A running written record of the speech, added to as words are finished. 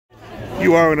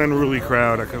You are an unruly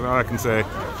crowd, all I can say.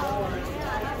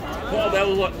 Well, that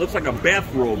looks like a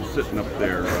bathrobe sitting up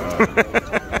there.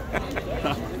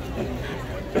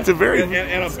 It's a very and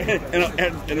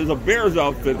there's a bear's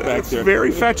outfit back it's there.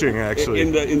 very fetching, actually.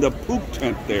 In the Pook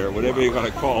tent there, whatever you're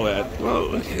gonna call that.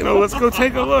 Well, you know, let's go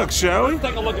take a look, shall we? Let's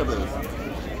take a look at this.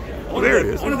 Well, there it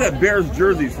is. One of that Bears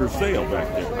jerseys for sale back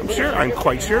there. I'm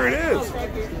quite sure it is.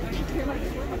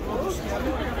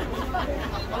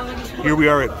 Here we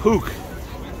are at Pook.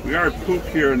 We are at Pook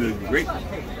here in the great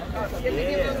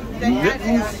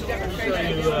mittens.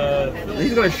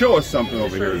 He's going to show us something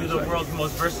over here. The world's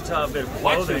most versatile bit of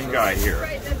Watch clothing. this guy here.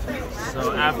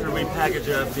 So after we package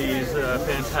up these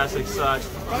fantastic socks,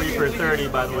 3 for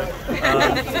 $30, by the way.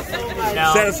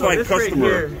 Now, Satisfied this customer.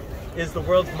 right here is the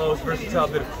world's most versatile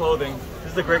bit of clothing. This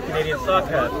is the Great Canadian Sock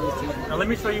Hat. Now let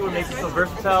me show you what makes it so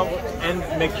versatile and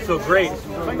makes it so great. If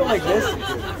I go like this,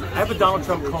 I have a Donald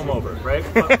Trump comb over, right?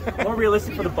 But more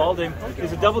realistic for the balding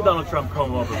is a double Donald Trump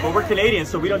comb over. But we're Canadian,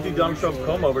 so we don't do Donald Trump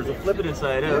comb overs. We'll flip it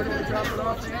inside out.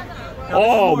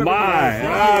 Oh my!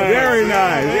 Very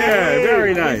nice. Yeah,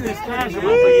 very nice. It's casual, but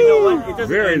you know what? It doesn't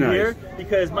Very end nice. here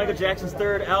because Michael Jackson's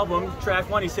third album, track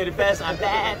 1, he said it best. I'm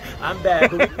bad.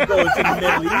 But we can go to the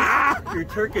Middle East, your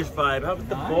Turkish vibe. How about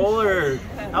the bowler?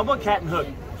 How about Cat and Hook?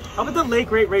 How about the late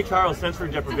great Ray Charles,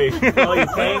 sensory deprivation? All your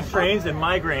pains, strains, and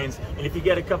migraines. And if you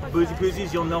get a couple boozy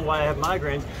poozies, you'll know why I have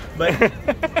migraines. But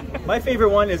my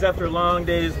favorite one is after a long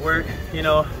day's work. You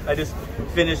know, I just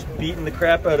finished beating the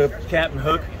crap out of Cat and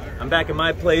Hook. I'm back at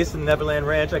my place in Neverland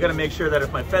Ranch. I got to make sure that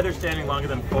if my feather's standing longer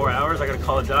than 4 hours, I got to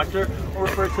call a doctor or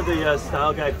refer to the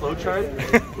Style Guide flowchart,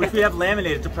 which we have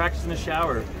laminated to practice in the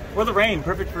shower. Or the rain,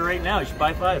 perfect for right now. You should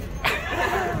buy 5.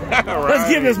 All right. Let's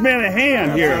give this man a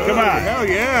hand here. Come on. Hell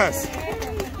yes.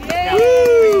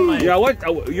 Yeah, what?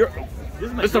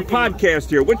 It's a podcast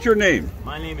here. What's your name?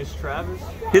 My name is Travis.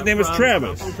 His name is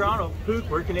Travis. I'm from Toronto. Pook,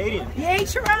 we're Canadian. Yay,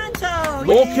 Toronto!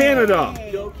 Go Canada.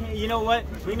 Okay, you know what?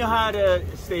 We know how to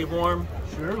stay warm.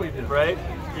 Sure we do. Right?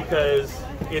 Because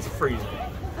it's freezing.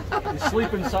 You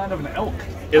sleep inside of an elk.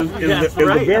 Is That's the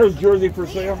right. Bears jersey for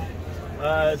sale?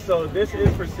 So this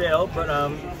is for sale, but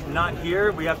not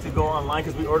here. We have to go online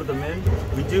because we ordered them in.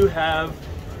 We do have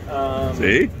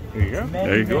See? Here you go. many,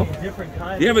 There you go. many different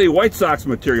kinds. Do you have any White Sox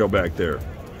material back there?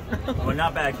 Well,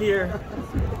 not back here.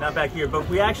 Not back here. But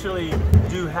we actually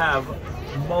do have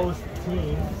most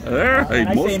teams. There. And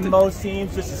I say most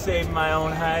teams just to save my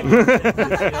own hide. On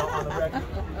the record.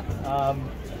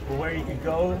 But where you can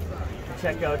go to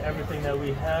check out everything that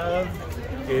we have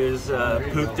is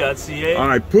pook.ca. All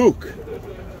right, Pook.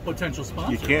 Potential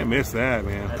sponsor. You can't miss that,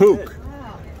 man. Pook.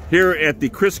 Here at the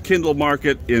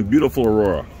Christkindlmarket in beautiful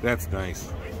Aurora. That's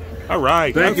nice. All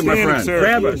right. Thank you, my Outstanding, friend. sir.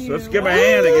 Travis, let's give him a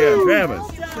hand again. Travis.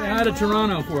 Say hi to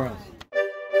Toronto for us.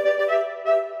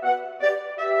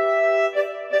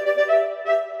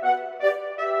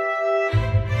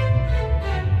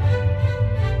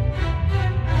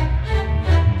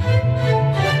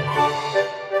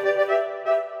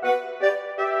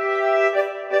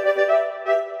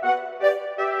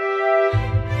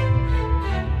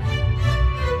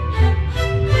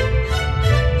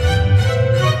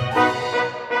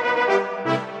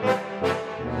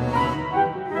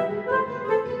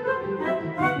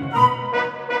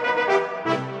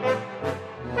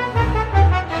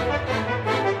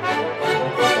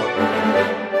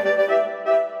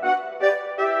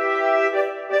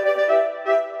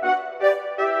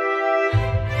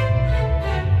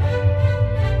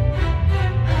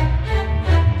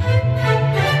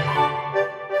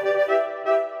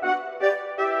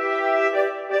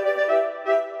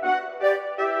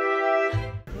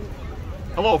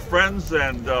 Hello, friends,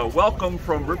 and welcome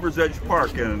from River's Edge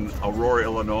Park in Aurora,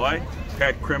 Illinois.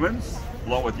 Pat Crimmins,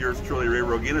 along with yours truly, Ray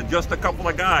Rogina, just a couple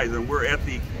of guys, and we're at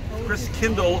the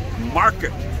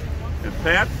Christkindlmarket. And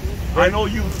Pat, I know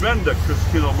you've been to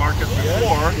Christkindlmarket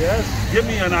before. Yes. Give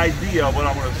me an idea of what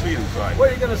I'm going to see inside. Well,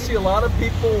 you're going to see a lot of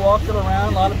people walking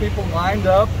around, a lot of people lined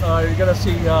up. You're going to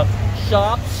see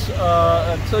shops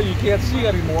until you can't see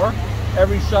anymore.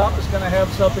 Every shop is going to have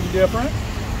something different.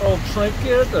 Old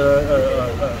trinket,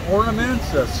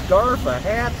 ornaments, a scarf, a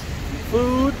hat,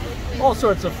 food, all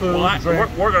sorts of food. Well,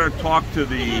 we're going to talk to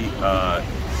the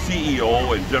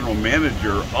CEO and general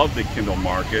manager of the Kindle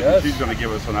Market. Yes. She's going to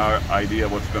give us an idea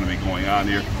of what's going to be going on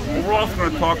here. But we're also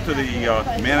going to talk to the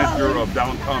manager of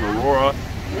downtown Aurora,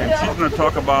 and she's going to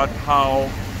talk about how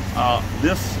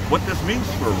what this means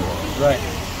for Aurora. Right.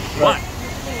 But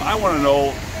I want to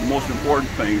know the most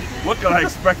important thing. What can I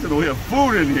expect in the way of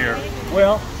food in here?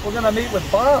 Well, we're going to meet with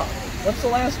Bob. What's the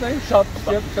last name? Shop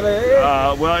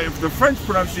Well, if the French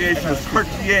pronunciation is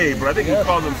Cartier, but I think he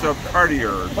calls himself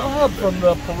Cartier. Bob from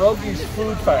the Pierogies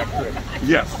Food Factory.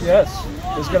 Yes. Yes.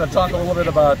 Is going to talk a little bit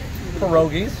about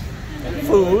pierogies,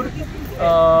 food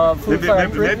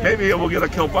factory. Maybe we'll get a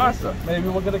kielbasa. Maybe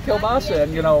we'll get a kielbasa.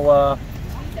 And, you know,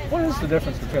 what is the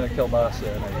difference between a kielbasa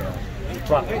and a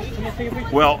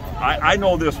bratwurst? Well, I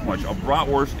know this much. A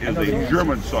bratwurst is a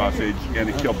German sausage, and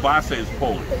a kielbasa is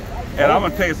Polish. And I'm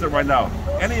going to tell you something right now.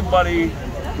 Anybody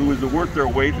who is worth their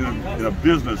weight in a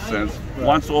business sense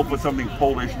wants to open something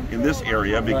Polish in this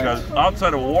area, because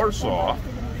outside of Warsaw,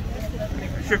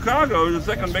 Chicago is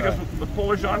the second biggest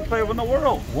Polish enclave in the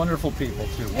world. Wonderful people,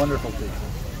 too. Wonderful people.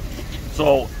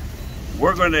 So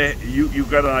we're going to,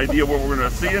 you've got an idea what we're going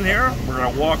to see in here. We're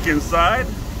going to walk inside.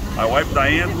 My wife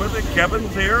Diane's with it.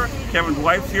 Kevin's here. Kevin's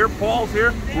wife's here. Paul's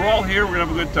here. We're all here. We're going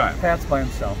to have a good time. Pat's by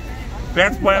himself.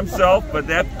 Pat's by himself, but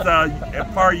that's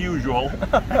par usual.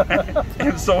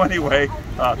 And so anyway,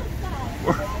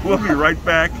 we'll be right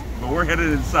back, but we're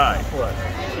headed inside.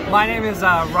 My name is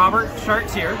Robert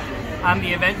Chartier. I'm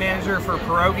the event manager for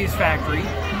Pierogies Factory.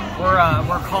 We're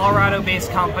a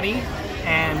Colorado-based company,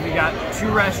 and we've got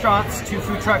 2 restaurants, 2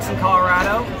 food trucks in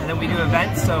Colorado, and then we do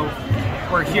events. So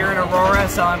we're here in Aurora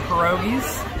selling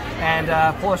pierogies and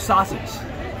Polish sausage.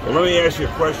 Well, let me ask you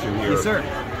a question here. Yes,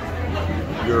 sir.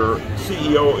 Your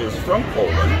CEO is from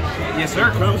Poland. Yes, sir.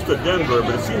 He comes to Denver,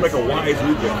 but it seemed like a wise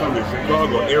move to come to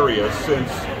Chicago area, since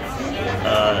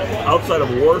outside of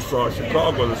Warsaw,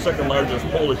 Chicago is the second largest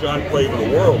Polish enclave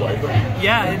in the world, I think.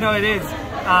 Yeah, no, it is.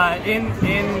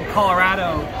 In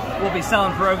Colorado, we'll be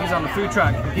selling pierogies on the food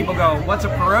truck. And people go, "What's a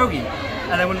pierogi?"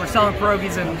 And then when we're selling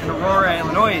pierogies in Aurora,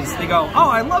 Illinois, they go, "Oh,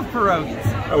 I love pierogies."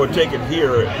 I would take it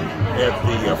here at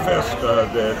the fest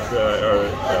that there's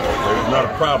not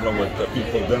a problem with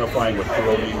people identifying with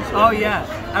pierogies. Oh yeah,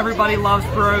 everybody loves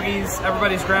pierogies.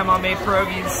 Everybody's grandma made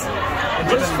pierogies. And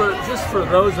Just for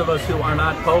those of us who are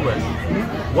not Polish,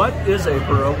 what is a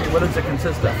pierogi? What does it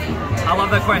consist of? I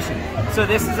love that question. So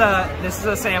this is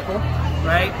a sample,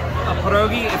 right? A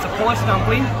pierogi, it's a Polish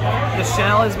dumpling. The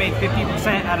shell is made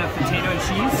 50% out of potato and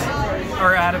cheese,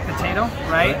 or out of potato,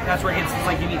 right? That's where it gets this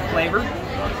like unique flavor.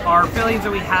 Our fillings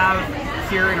that we have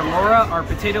here in Aurora are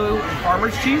potato and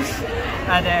farmer's cheese,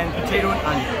 and then potato and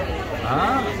onion.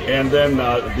 And then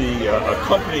the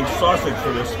accompanying sausage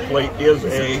for this plate is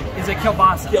a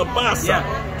kielbasa. Kielbasa.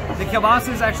 Yeah. The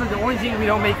kielbasa is actually the only thing we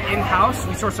don't make in-house.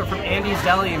 We source it from Andy's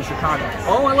Deli in Chicago.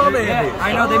 Oh, I love Andy's. Yeah,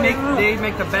 I know they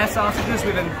make the best sausages.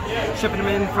 We've been shipping them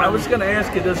in from... I was going to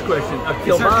ask you this question. A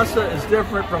kielbasa is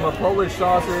different from a Polish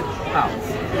sausage. How?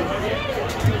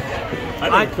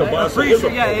 I think kielbasa pretty is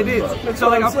sure, a yeah, it Polish is. sausage. So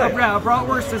like a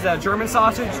bratwurst is a German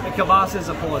sausage, a kielbasa is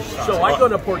a Polish sausage. So I go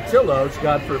to Portillo's,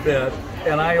 God forbid,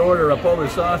 and I order a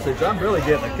Polish sausage. I'm really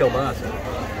getting a kielbasa.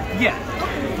 Yeah.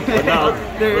 But now,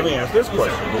 let me ask this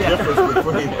question. The difference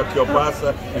between a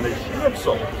kielbasa and a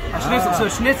schnitzel. A schnitzel. So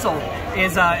schnitzel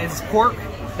is pork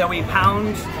that we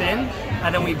pound thin,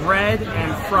 and then we bread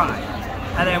and fry.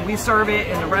 And then we serve it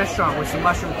in the restaurant with some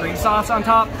mushroom cream sauce on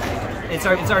top. It's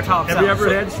our top Have you ever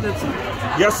had schnitzel?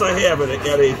 Yes, I have,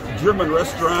 at a German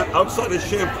restaurant outside of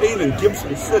Champaign in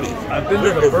Gibson City. I've been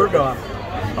to the Berghoff.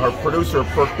 Our producer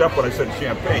perked up when I said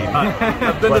Champaign.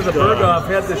 I've been to the Berghoff,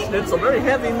 had the schnitzel, very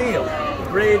heavy meal.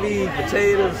 Gravy,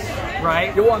 potatoes.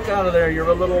 Right. You walk out of there, you're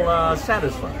a little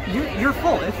satisfied. You're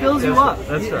full. It fills you up.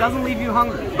 That's It right. doesn't leave you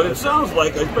hungry. But it sounds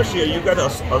like, especially you got a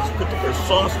particular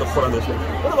sauce to put on this.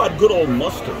 What about good old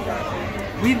mustard?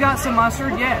 We've got some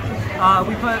mustard, yeah.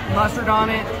 We put mustard on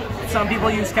it. Some people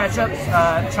use ketchup.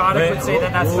 Chadek would say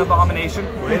that that's an abomination.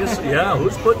 Wait a second. Yeah,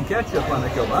 who's putting ketchup on a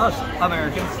kielbasa?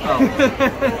 Americans.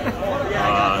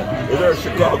 Is there a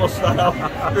Chicago style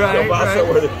kielbasa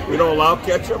where we don't allow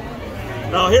ketchup?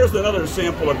 Now here's another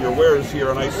sample of your wares here,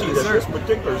 and I see that this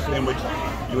particular sandwich,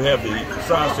 you have the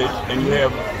sausage and you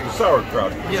have the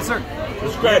sauerkraut. Yes, sir.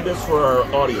 Describe this for our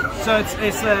audience. So it's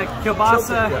a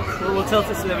kielbasa. We'll tilt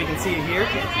it so that we can see it here.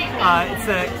 It's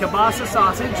a kielbasa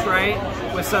sausage, right,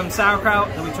 with some sauerkraut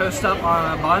that we toast up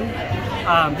on a bun.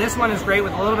 This one is great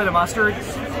with a little bit of mustard.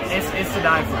 It's to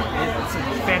die for. It's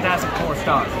a fantastic Polish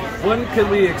dog. When can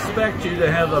we expect you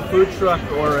to have a food truck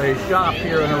or a shop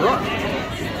here in Aurora?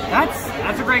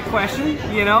 That's a great question.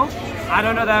 You know, I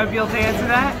don't know that I would be able to answer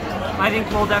that. I think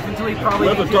we'll definitely probably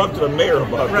we'll have to talk to the mayor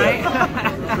about that.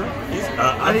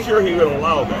 I'm sure he would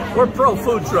allow that. We're pro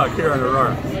food truck here in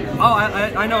Aurora. Oh,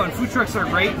 I know, and food trucks are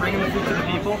great, bringing the food to the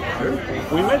people.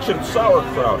 We mentioned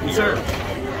sauerkraut here. Sir.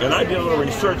 And I did a little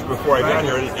research before I got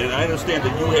here, and I understand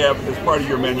that you have, as part of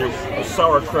your menu, a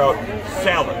sauerkraut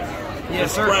salad.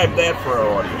 Yes, sir. Describe that for our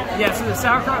audience. Yeah, so the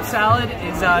sauerkraut salad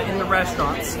is in the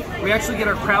restaurants. We actually get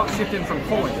our kraut shipped in from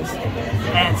Poland.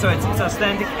 And so it's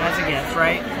authentic as it gets,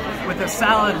 right? With the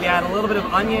salad, we add a little bit of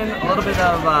onion, a little bit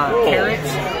of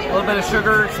carrots, a little bit of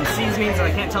sugar, some seasonings that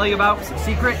I can't tell you about, some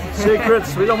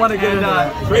Secrets, we don't want to get into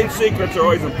that. Trade secrets are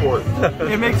always important.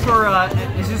 It makes for,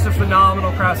 it's just a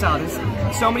phenomenal kraut salad.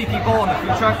 So many people on the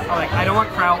food truck are like, I don't want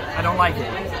kraut, I don't like it.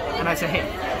 And I say, hey,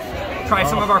 try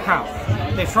some of our kraut.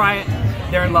 They try it,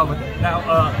 they're in love with it. Now,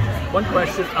 one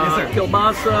question. Yes, sir.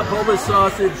 Kielbasa, Polish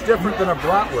sausage, different than a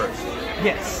Bratwurst.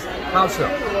 Yes. How so?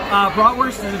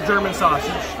 Bratwurst is a German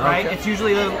sausage, right? Okay. It's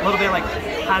usually a little bit like,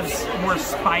 has more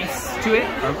spice to it.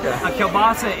 Okay.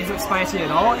 Kielbasa isn't spicy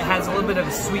at all. It has a little bit of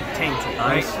a sweet taint to it,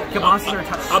 right? Kielbasas are a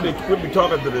touch. We'll be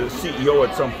talking to the CEO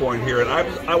at some point here, and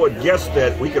I would guess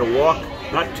that we can walk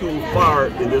not too far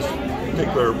in this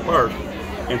particular park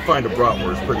and find a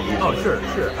bratwurst pretty easily. Oh, sure.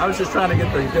 I was just trying to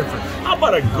get the difference. How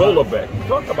about a Golubek?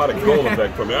 Talk about a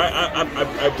Golubek for me. I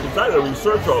decided to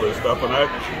research all this stuff, and I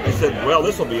said, well,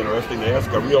 this will be interesting to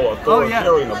ask a real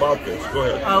authoritarian about this. Go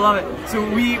ahead. I love it. So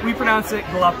we pronounce it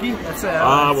Golubki. That's Caesar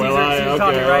okay,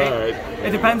 talking, right? all right.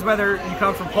 It depends whether you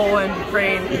come from Poland,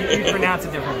 Ukraine, you pronounce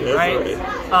it differently, right?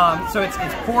 So it's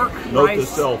pork, Note rice. to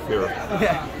self here.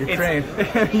 Yeah, Ukraine.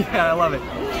 Yeah, I love it.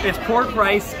 It's pork,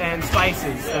 rice, and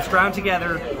spices that's ground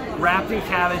together, wrapped in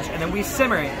cabbage, and then we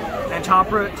simmer it and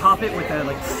top it with a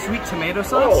like sweet tomato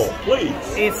sauce. Oh, please.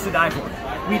 It's to die for.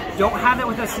 We don't have it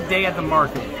with us today at the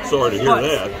market. Sorry to hear but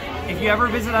that. If you ever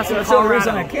visit us in That's the only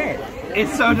Colorado, reason I can't.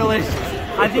 it's so delicious.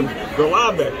 I think.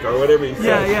 Golubek or whatever you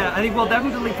say. Yeah. I think we'll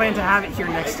definitely plan to have it here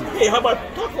next year. Hey, how about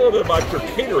talk a little bit about your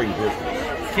catering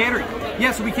business? Catering.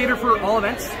 Yeah, so we cater for all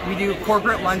events. We do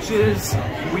corporate lunches.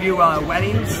 We do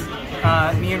weddings.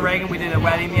 Me and Reagan, we did a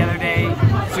wedding the other day,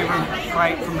 super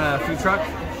right from the food truck.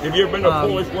 Have you ever been to a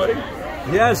Polish wedding?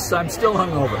 Yes, I'm still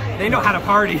hungover. They know how to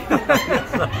party.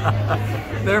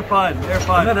 They're fun.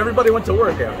 And then everybody went to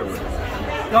work afterwards.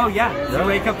 Oh yeah, they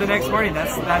wake up the next morning.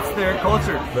 That's their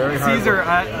culture. Very hard Caesar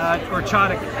or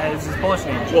Chodek as his Polish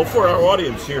name. Well, for our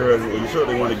audience here, and we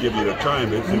certainly want to give you the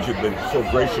time, since you've been so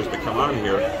gracious to come on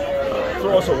here,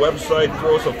 throw us a website,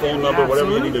 throw us a phone number, whatever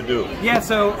you need to do. Yeah,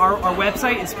 so our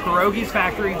website is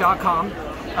pierogiesfactory.com.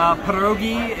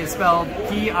 Pierogi is spelled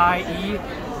P-I-E-R-O-G-I.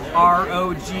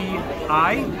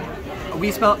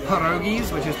 We spell it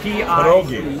pierogies, which is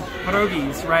P-I-E.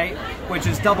 Pierogies, right? Which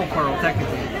is double plural,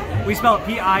 technically. We spell it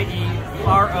P-I-E-R-O-G-I-E-S,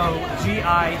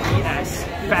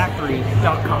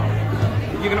 factory.com.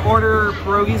 You can order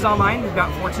pierogies online. We've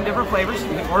got 14 different flavors. You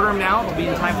can order them now. They'll be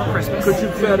in time for Christmas. Could you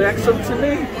FedEx them to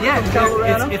me? Yeah,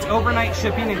 it's overnight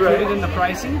shipping included in the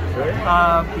pricing. You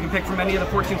can pick from any of the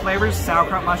 14 flavors.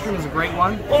 Sauerkraut mushroom is a great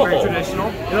one. Very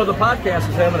traditional. You know, the podcast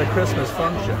is having a Christmas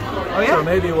function. Oh, yeah? So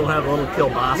maybe we'll have a little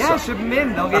kielbasa. Yeah, ship them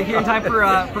in. They'll get here in time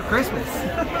for Christmas.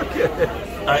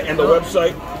 And the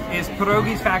website? Is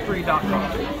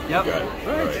pierogiesfactory.com. Yep. Got it.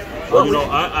 All right. Well, you know,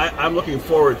 I'm looking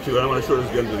forward to, and I want to show this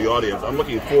again to the audience, I'm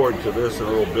looking forward to this in a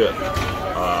little bit.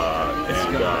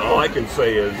 All I can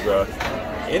say is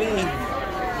any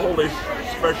Polish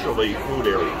specialty food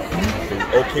area is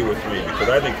okay with me, because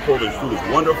I think Polish food is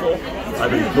wonderful.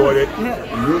 I've enjoyed it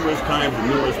numerous times in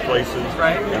numerous places,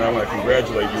 and I want to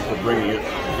congratulate you for bringing it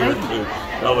here to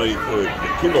not only the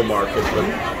Christkindlmarket, but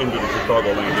into the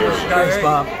Chicagoland area. Thanks,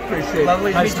 Bob. Appreciate it.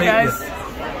 Lovely to meet you guys.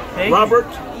 Thank Robert,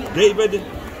 David,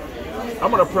 I'm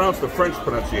going to pronounce the French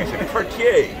pronunciation,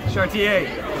 Cartier. Chartier.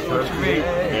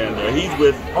 And he's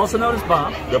with, also known as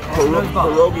Bob, the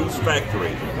Pierogies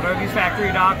Factory.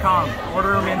 Pierogiesfactory.com.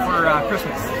 Order them in for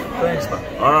Christmas. Thanks, Bob.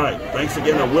 All right. Thanks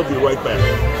again, and we'll be right back.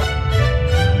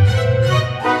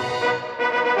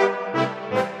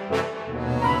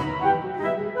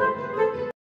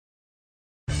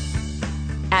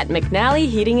 At McNally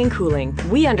Heating and Cooling,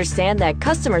 we understand that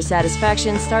customer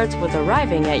satisfaction starts with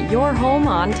arriving at your home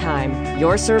on time.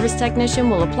 Your service technician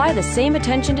will apply the same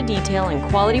attention to detail and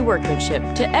quality workmanship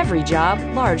to every job,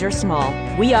 large or small.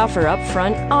 We offer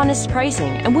upfront, honest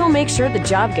pricing, and we'll make sure the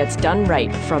job gets done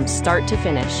right from start to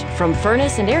finish. From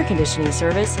furnace and air conditioning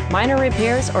service, minor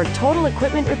repairs, or total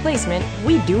equipment replacement,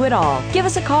 we do it all. Give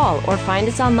us a call or find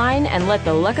us online and let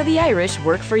the luck of the Irish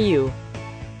work for you.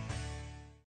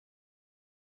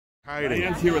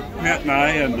 Dan's here with Pat and I,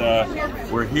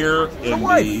 and we're here in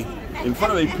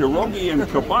front of the pierogi and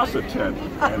kielbasa tent.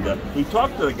 And we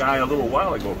talked to the guy a little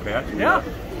while ago, Pat. And,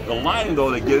 the line,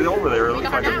 though, to get it over there, it looks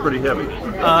like it's pretty heavy.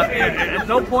 At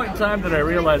no point in time did I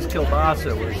realize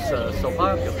kielbasa was so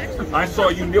popular. I saw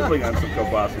you nibbling on some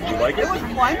kielbasa. Did you like it? It was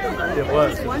wonderful. It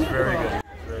was very good.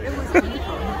 It was wonderful. The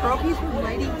pierogies were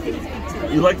mighty tasty, too.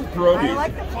 You like the pierogies? I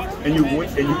like the pierogies. And you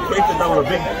quaked it down with a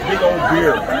big old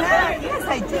beer. Yes,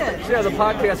 I did. Yeah, the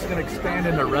podcast is going to expand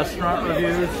into restaurant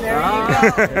reviews. There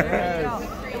you go. There you go.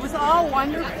 It was all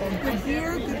wonderful. Good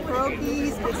beer, good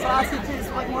pierogies, good sausages.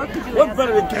 What more could you What ask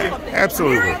better than for? cake?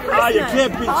 Absolutely. Merry You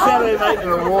can't beat Saturday night in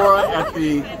Aurora at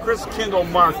the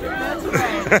Christkindlmarket. That's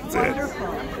right. That's it. Wonderful.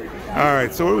 All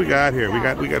right, so what do we got here? We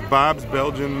got Bob's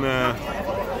Belgian. Well,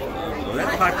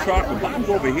 that's hot chocolate. Bob's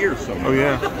over here somewhere. Oh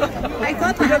yeah, I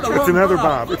thought we had the it's wrong another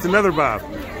Bob. Bob. It's another Bob.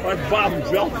 That's Bob and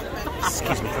Belgian.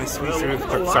 Excuse me, can I squeeze?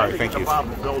 Sorry, thank you. Bob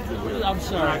and Belgian here. I'm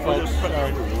sorry, folks.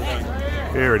 Sorry.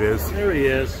 There it is. There he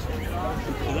is. Is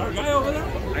there a guy over there?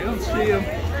 I don't see him.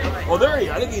 Oh, there he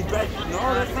is. I think he's back. No,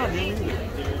 that's not him either.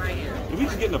 If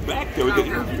he's getting the back there, we get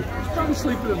interview. He's probably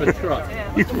sleeping in the truck.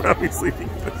 He's probably sleeping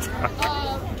in the truck.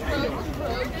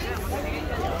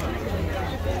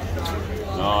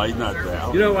 No, he's not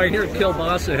there. You know, I hear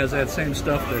Kielbasa has that same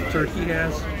stuff that turkey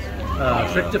has.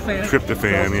 Tryptophan.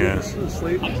 Tryptophan, yeah.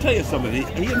 Asleep. I'll tell you something.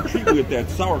 He intrigued me with that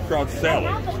sauerkraut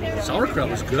salad. Sauerkraut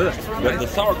was good. But the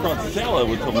sauerkraut salad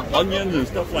with some onions and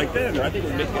stuff like that, I think it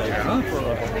would make that.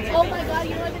 Oh my god,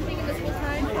 you know I've been thinking this whole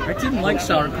time. I didn't like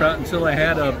sauerkraut until I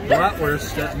had a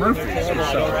Bratwurst at Murphy's with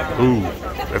sauerkraut. Ooh,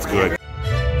 that's good.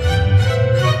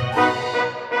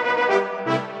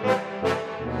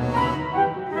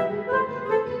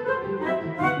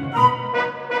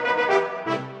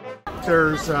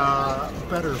 There's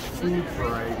better food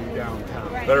variety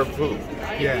downtown. Better food.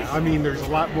 Yeah, I mean, there's a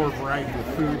lot more variety of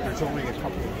food. There's only a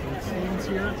couple of food scenes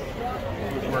here,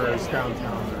 whereas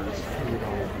downtown there's food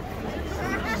all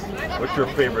over. What's your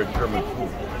favorite German food?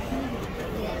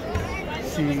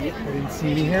 See, I didn't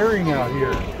see any herring out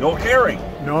here. No herring.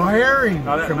 No herring.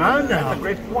 Now, Come on That's now. a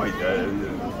great point.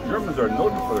 Germans are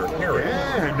noted for their herring.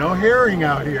 Yeah, no herring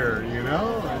out here. You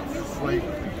know, it's like.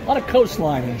 A lot of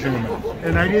coastline in Germany.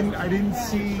 And I didn't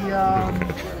see the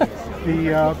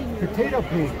potato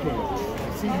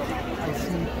pancakes. I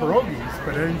see pierogies,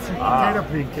 but I didn't see potato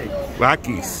pancakes.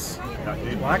 Lakis. Yeah,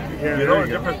 You know the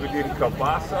difference between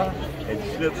kielbasa and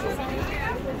schnitzel?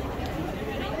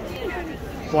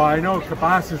 Well, I know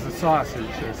kielbasa is a sausage.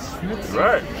 Schnitzel,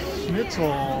 Right.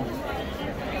 Schnitzel,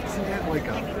 isn't that like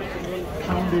a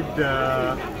pounded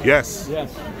Yes. Yes.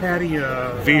 patty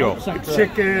Veal.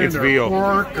 chicken It's or veal.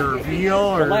 pork or veal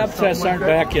or The lab something tests like aren't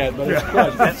that? back yet, but it's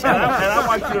good. And I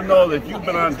want you to know that you've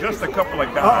been on just a couple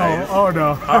of guys. Oh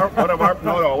no. One of our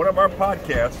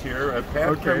podcasts here at Pat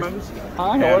Okay. Crimmins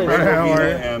Hi, and how are you? Brett How are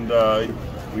Rovina, you?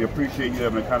 and we appreciate you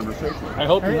having a conversation. I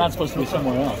hope you're not supposed to be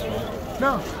somewhere else, right?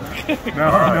 No. No,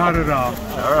 not at all.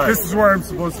 All right. This is where I'm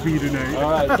supposed to be tonight.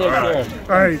 All right, take care.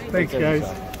 All right, thanks guys.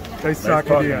 Nice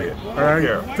talking to you. All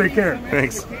right, take care.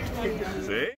 Thanks.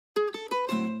 See?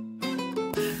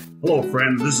 Hello,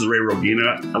 friends. This is Ray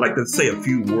Rovina. I'd like to say a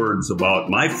few words about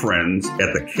my friends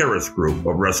at the Carris Group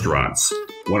of Restaurants,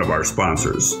 one of our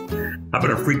sponsors. I've been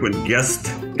a frequent guest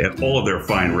at all of their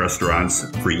fine restaurants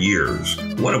for years,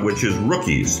 one of which is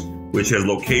Rookies, which has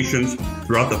locations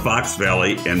throughout the Fox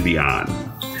Valley and beyond.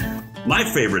 My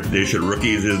favorite dish at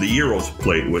Rookies is the gyros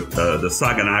plate with the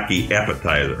Saganaki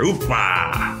appetizer.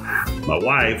 Oopa! My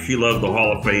wife, she loves the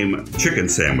Hall of Fame chicken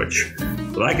sandwich.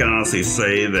 But I can honestly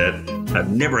say that I've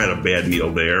never had a bad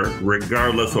meal there,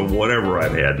 regardless of whatever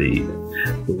I've had to eat.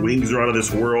 The wings are out of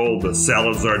this world, the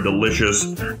salads are delicious,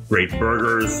 great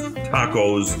burgers,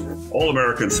 tacos, all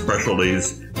American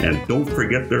specialties, and don't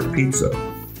forget their pizza.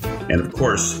 And of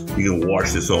course, you can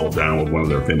wash this all down with one of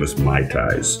their famous Mai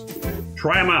Tais.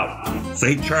 Try them out.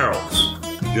 St. Charles,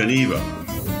 Geneva,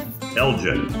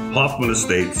 Elgin, Hoffman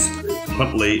Estates,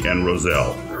 Huntley, and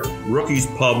Roselle.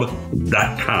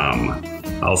 Rookiespub.com.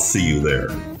 I'll see you there.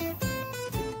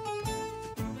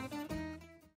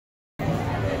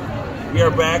 We are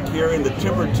back here in the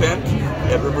timber tent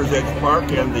at Rivers Edge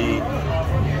Park and the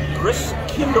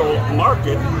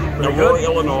Christkindlmarket in Aurora,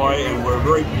 Illinois, and we're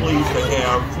very pleased to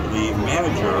have the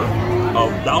manager of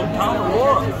downtown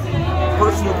Aurora, a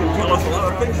person who can tell us a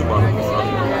lot of things about Aurora,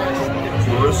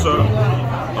 Marissa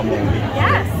Amoni.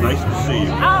 Yes. Nice to see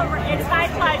you. Oh, it's my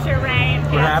pleasure, Ray.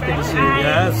 We're happy to see you,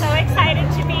 yes. I'm so excited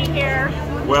to be here.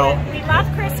 Well, We love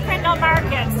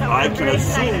Christkindlmarket, so I we're can very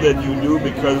assume excited. that you knew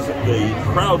because the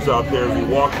crowds out there as you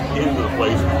walk into the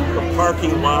place, the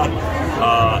parking lot,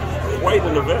 quite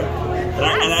an event.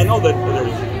 And I know that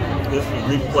this is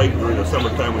replayed during the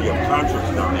summertime when you have concerts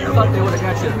down here. I thought they would have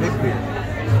got you a big beer.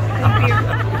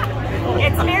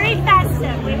 It's very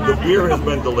festive. We The love beer it. has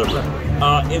been delivered.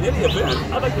 In any event,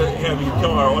 I'd like to have you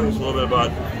tell our audience a little bit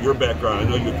about your background. I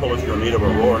know you told us you're a native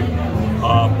Auroran,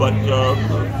 but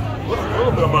a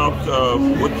little bit about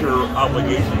what your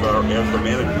obligations are as the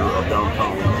manager of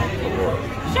downtown Aurora.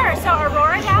 Sure. So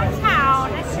Aurora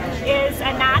Downtown is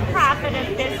a nonprofit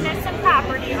of business and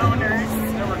property owners.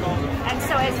 And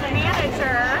so as the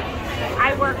manager,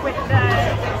 I work with the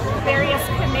various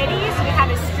committees. We have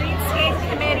a streetscape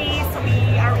committee, so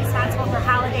we are responsible for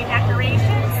holiday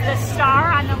decorations. The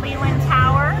star on the Leland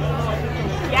Tower.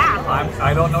 Yeah.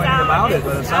 I don't know anything about it,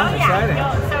 but it sounds exciting.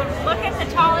 So look at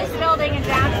the tallest building in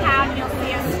downtown. You'll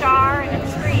see a star and a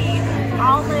tree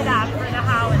all lit up for the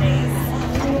holidays.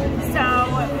 So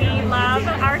we love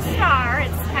our star.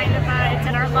 It's kind of it's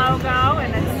in our logo,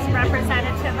 and it's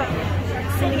representative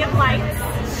of City of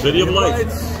Lights. City of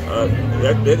Lights.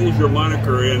 That is your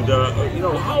moniker, and you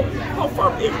know how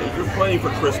far if you're planning for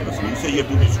Christmas, and you say you have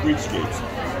to do these streetscapes.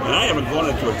 And I haven't gone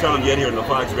into a town yet here in the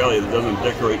Fox Valley that doesn't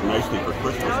decorate nicely for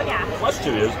Christmas. Oh yeah. The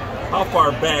question is, how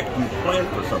far back do you plan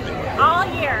for something like that? All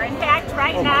year. In fact,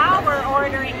 right now we're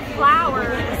ordering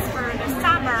flowers for the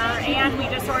summer, and we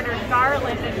just ordered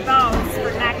garland and bows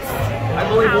for next. I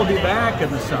believe we'll be back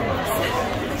in the summer.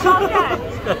 Oh, good.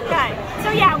 Good. So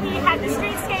yeah, we have the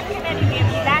streetscape committee, we have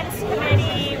events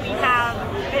committee, we have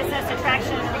business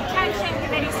attraction and retention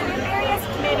committee, so we have various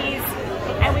committees,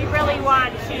 and we really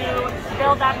want to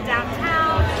build up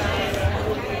downtown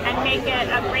and make it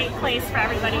a great place for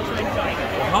everybody to enjoy.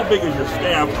 How big is your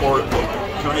staff, or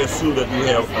can I assume that you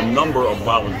have a number of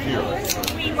volunteers?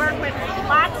 We work with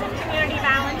lots of community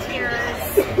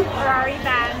volunteers for our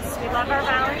events. We love our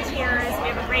volunteers. We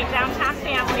have a great downtown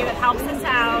family that helps us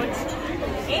out.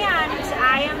 And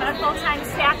I am a full-time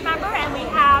staff member, and we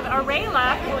have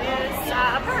Aurora, who is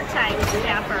a part-time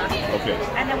staffer. Okay.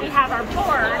 And then we have our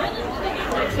board,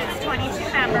 which is 22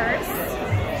 members.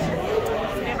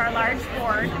 So we have our large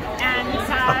board, and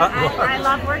I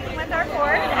love working with our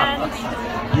board. And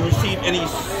do you receive any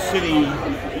city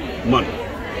money?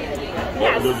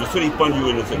 Yes. Does the city fund you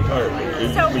in its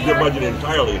entirety? So is your budget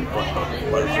entirely in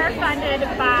fund? We are funded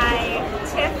by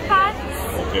TIF funds.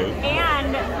 Okay.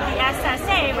 And the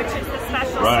SSA, which is the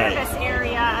special service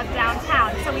area of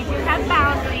downtown. So we do have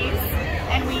boundaries,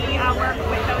 and we work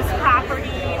with those property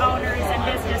owners and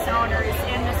business owners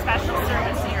in the special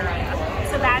service area.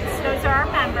 So those are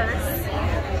our members.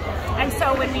 And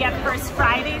so when we have First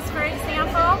Fridays, for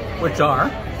example. Which are?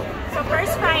 So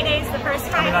First Fridays, the first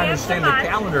Friday I of the month. understand the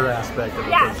calendar aspect of it.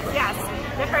 Yes.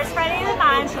 The first Friday of the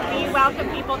month, we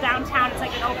welcome people downtown. It's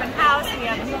like an open house. We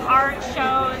have art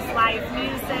shows, live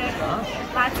music,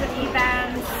 lots of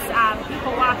events.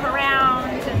 People walk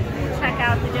around and check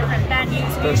out the different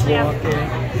venues. We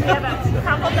have a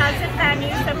couple dozen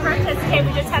venues that participate.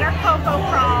 We just had our Cocoa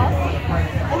Crawl.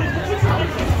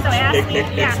 So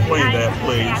explain that,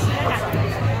 please.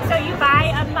 So you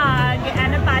buy a mug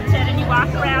and a button, and you walk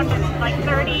around to like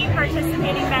 30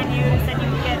 participating venues, and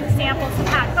you get samples of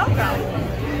hot cocoa.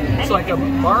 It's like a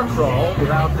bar crawl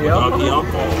without the alcohol.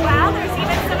 Well, there's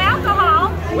even some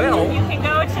alcohol. Well, you can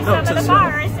go to some of the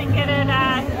bars and get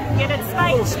it spiced.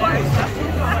 A little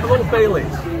spice. A little Baileys.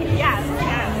 Yes.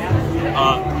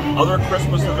 Other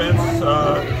Christmas events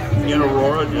in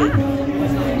Aurora?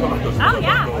 Oh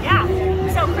yeah.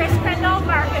 So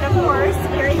Christkindlmarket, of course,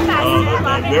 very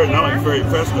festive. They're not very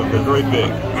festive. They're very big.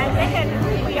 And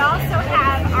then we also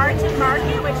have Art and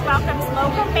Market, which welcomes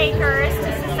local makers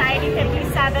to Society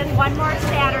 57 one more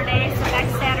Saturday. So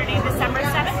next Saturday, December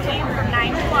 17th from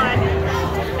 9 to 1.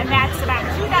 And that's about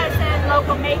 2 dozen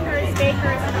local makers,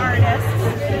 bakers, and artists.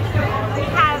 We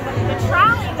have the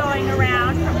trolley going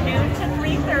around from noon to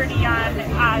 3:30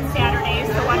 on Saturdays.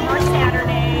 So one more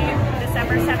Saturday,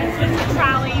 December 17th, the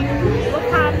trolley will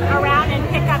come around and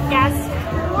pick up guests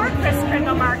for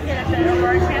Christkindlmarket at the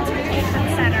Aurora Transportation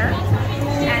Center.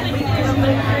 And we do a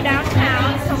loop through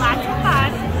downtown, so lots of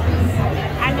fun.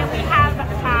 And then we have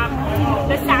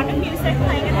the Sound of Music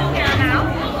playing in the Paramount.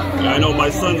 I know my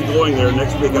son's going there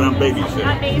next week, and I'm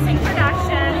babysitting. Amazing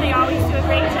production. They always do a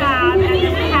great job. And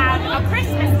then we have A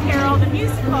Christmas Carol, the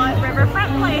musical at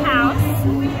Riverfront Playhouse.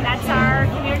 That's our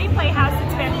community playhouse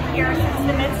that's been here since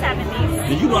the mid-70s.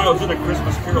 Did you know I was in A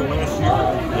Christmas Carol last year?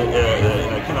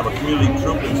 In a kind of a community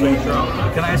troupe in St.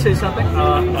 Charles. Can I say something? In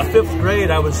 5th grade,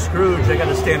 I was Scrooge. I got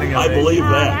a standing ovation. I believe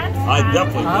that. I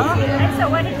definitely believe that. And so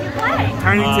what did you play?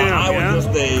 Tiny Tim. I was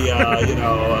just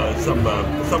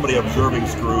somebody observing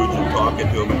Scrooge and talking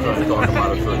to him and trying to talk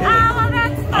about it for a day. Oh,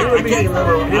 that's fun. I can't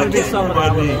remember.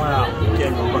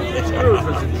 Scrooge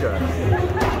was in charge.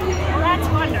 Well, that's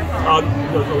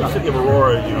wonderful. The city of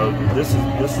Aurora, this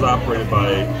is operated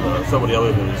by somebody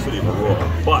other than the city of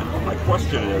Aurora. But my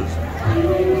question is,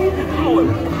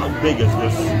 how big is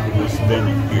this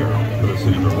venue here for the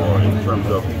city of Aurora in terms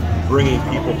of bringing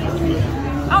people to the community?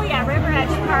 Oh yeah, River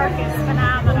Edge Park is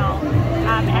phenomenal.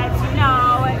 As you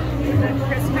know, the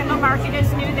Christkindlmarket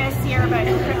is new this year, but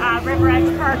River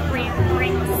Edge Park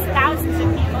brings thousands of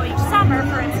people each summer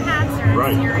for its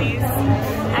concert series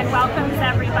and welcomes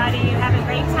everybody. You have a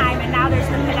great time, and now there's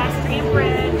the pedestrian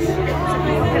bridge, so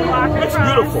people can walk across.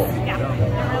 That's beautiful. Yeah,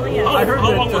 it really is.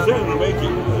 How long was that in the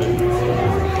making?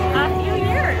 A few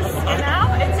years, you know?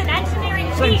 It's an engineering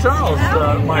feat. St. Charles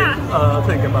might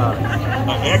think about it.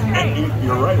 And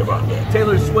you're right about that.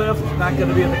 Taylor Swift, not going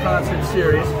to be in the concert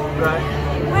series, right?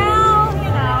 Well, you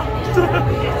know,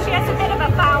 she has a bit of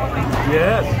a following.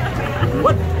 Yes.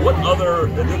 What other,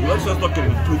 let's just look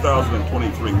at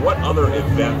 2023, what other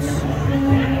events,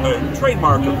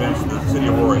 trademark events does the City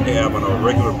of Aurora have on a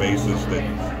regular basis that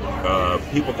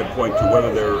people can point to,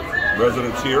 whether they're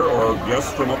residents here or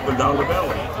guests from up and down the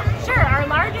valley? Sure, our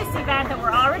largest event that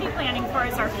we're already planning for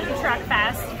is our Food Truck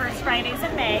Fest, first Fridays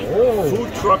in May. Oh,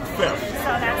 Food Truck Fest. So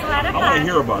that's a lot of fun. I want to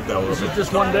hear about that a little bit. Is it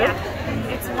just one day?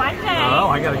 It's one day. Oh,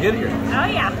 I got to get here. Oh,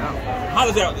 yeah. How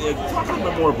does that, talk a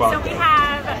little bit more about that. So we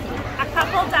have a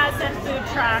couple dozen food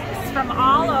trucks from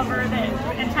all over the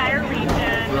entire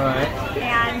region. Right.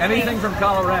 And anything from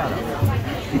Colorado.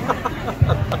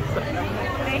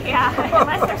 Yeah,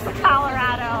 unless there's a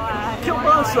Colorado.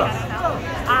 Kielbasa.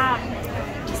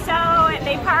 So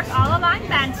they park all along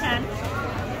Benton,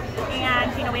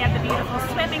 and you know we have the beautiful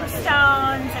swimming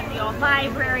stones and the old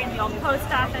library and the old post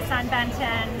office on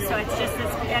Benton. So it's just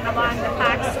this, and along the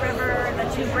Fox River, the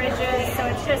two bridges. So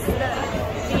it's just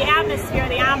the atmosphere,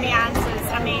 the ambiance is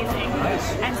amazing.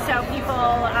 Nice. And so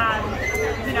people,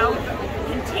 you know,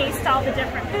 can taste all the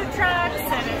different food trucks,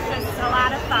 and it's just a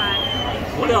lot of fun.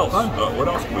 What else? What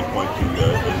else can we point to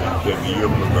in the year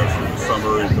progression, the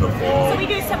summer into the fall? So we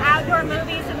do some outdoor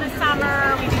movies in the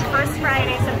summer. We do First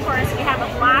Fridays, of course. We have a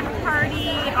block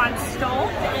party on Stolp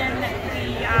in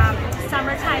the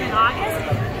summertime in August.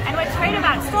 And what's great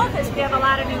about Stolp is we have a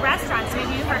lot of new restaurants.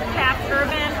 Maybe you heard Craft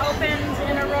Urban opened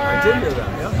in Aurora. I did hear that,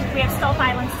 yeah. We have Stolp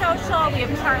Island Social. We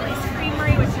have Charlie's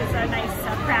Creamery, which is a nice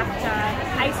craft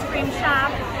ice cream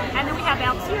shop. And then we have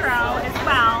Altiro as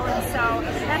well, and so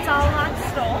that's all along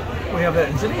Stolp. We have that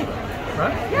in Geneva,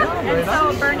 right? Yeah, and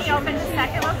so Bernie opened a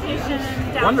second location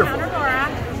in downtown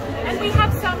Aurora. And we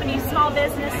have so many small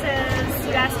businesses.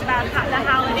 You asked about the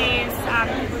holidays,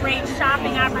 great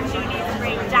shopping opportunities,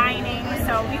 great dining.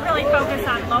 So we really focus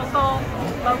on local-owned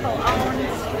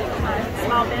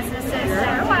small businesses.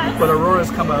 But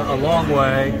Aurora's come a long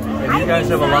way, and you guys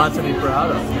have a lot to be proud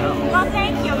of. Yeah. Well,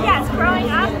 thank you. Yes, growing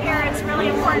up here, it's really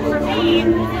important for me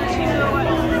to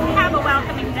have a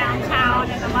welcoming downtown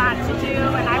and a lot to do,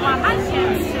 and I want my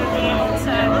kids to be able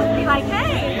to be like,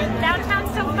 hey,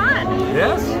 downtown's so fun.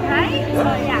 Yes. Right? So,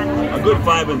 yeah. A good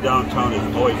vibe in downtown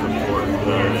is always important,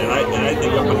 and I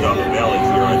think up and down the valleys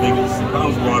here, I think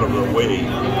towns go out of their way to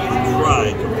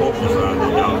try to focus on the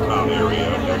downtown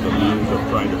area as a means of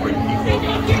trying to bring people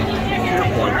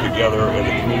point together in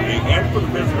the community and for the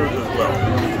visitors as well.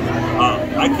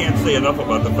 I can't say enough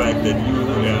about the fact that you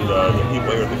and the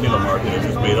people here at the Kielbasa have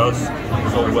just made us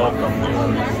so welcome here.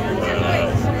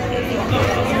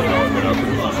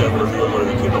 You said we're new over to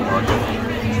the Kielbasa.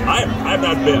 I've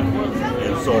not been,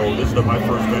 and so this is my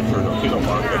first venture to the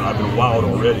Kielbasa, and I've been wowed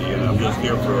already, and I'm just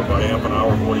here for about half an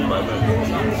hour, 45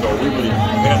 minutes. So we really,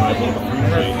 and I both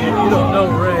appreciate you. You don't know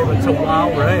Ray, but to wow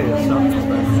Ray is something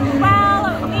special. Well,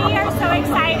 we are so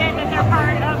excited that they're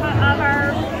part of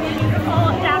our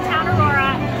beautiful downtown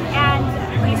Aurora, and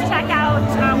please check out,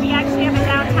 we actually have a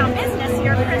downtown business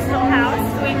here, Crystal House,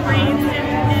 doing braids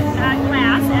in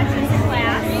glass, etchings in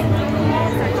glass,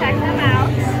 so check them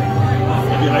out.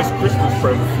 Maybe a nice Christmas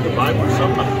present for the Bible or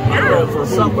something. I don't know for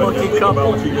who, but think about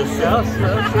what you just said.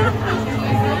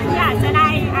 Yes, and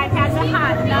I've had the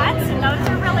hot nuts, and those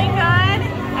are really good.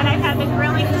 And I've had the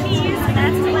grilling cheese, and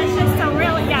that's delicious. So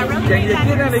really, yeah, really Can great. you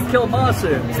get any kielbasa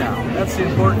in town? That's the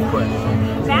important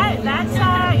question. That's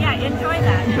yeah, enjoy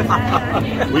that.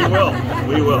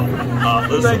 We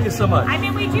will. Thank you so much. I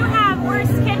mean, we do have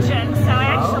Worst Kitchen, so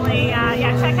actually,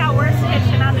 yeah, check out Worst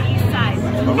Kitchen on the east side.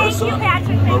 Thank you,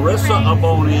 Patrick. Marissa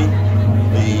Aboni,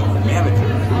 the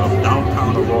manager of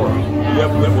Downtown Aurora. You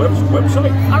have a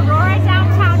website?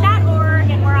 AuroraDowntown.org,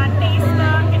 and we're on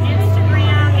Facebook and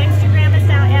Instagram. Instagram is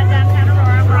now at Downtown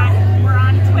Aurora. We're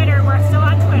on Twitter. We're still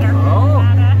on Twitter.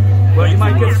 Oh. Well, you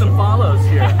might get some follows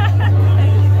here.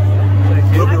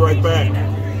 Thank you. We'll be right back.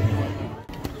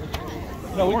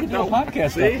 No, we can do a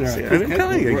podcast up there. I'm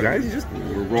telling you guys, just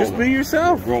be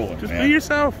yourself. Rolling, just man. be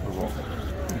yourself. Well,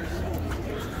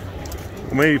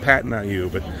 maybe Pat, not you,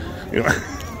 but you know.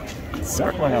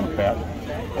 Exactly, I'm Pat.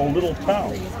 Oh, little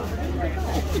town.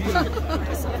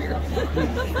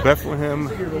 Bethlehem.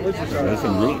 There's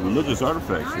some religious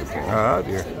artifacts here. Ah,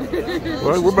 dear.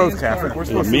 Well, we're both Catholic. We're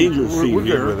supposed manger to. scene We're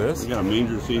good here. with this. We got a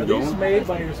manger scene Are going. these made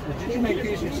by your? Did you make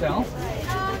these yourself?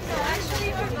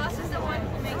 Actually, my boss is the one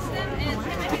who makes them, and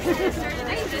started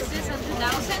this business in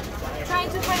 2000, trying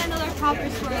to find another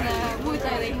purpose for the wood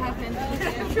that they have in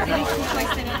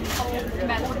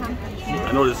Bethlehem.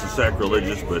 I know this is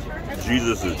sacrilegious, but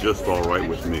Jesus is just all right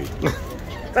with me.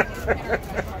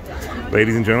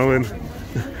 Ladies and gentlemen,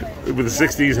 the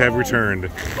 60s have returned.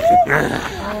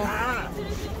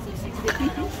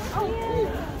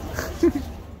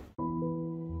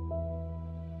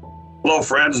 Hello,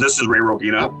 friends. This is Ray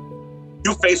Rogina.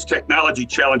 You face technology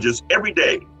challenges every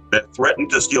day that threaten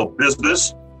to steal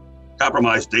business,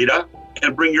 compromise data,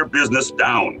 and bring your business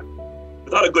down.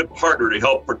 Without a good partner to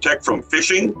help protect from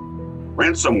phishing,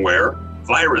 ransomware,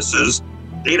 viruses,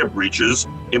 data breaches,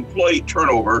 employee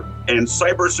turnover, and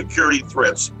cybersecurity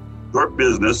threats, your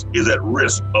business is at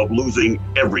risk of losing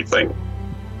everything.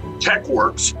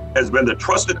 Teqworks has been the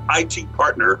trusted IT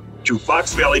partner to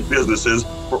Fox Valley businesses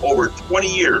for over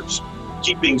 20 years,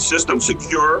 keeping systems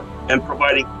secure and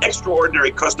providing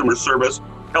extraordinary customer service,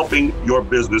 helping your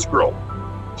business grow.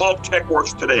 Call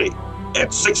Teqworks today at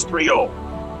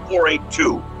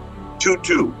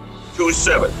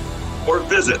 630-482-2227 or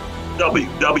visit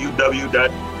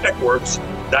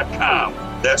www.teqworks.com.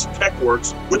 That's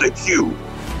Teqworks with a Q,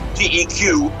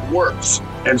 T-E-Q works,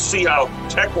 and see how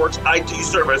Teqworks IT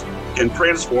service can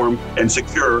transform and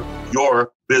secure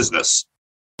your business.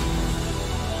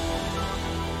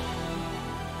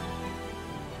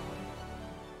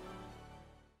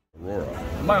 Aurora.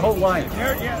 My whole life,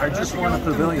 I just want a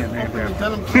pavilion named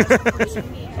after me.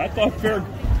 I thought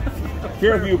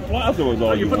Fairview Plaza was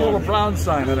all you put a little brown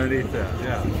sign underneath that,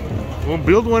 yeah. Well,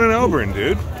 build one in Elburn,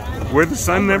 dude, where the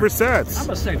sun never sets. I'm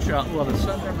a St. Charles. Well, the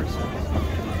sun never sets.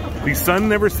 The sun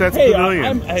never sets Hey,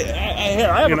 pavilion. I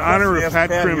have in honor of Pat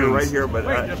Crimmins. right here, but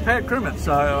Wait, Pat Crimmins.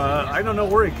 I don't know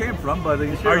where he came from, but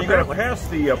he's here. are you going to pass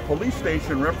the police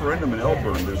station referendum in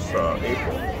Elburn this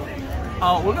April?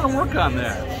 We're going to work on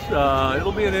that.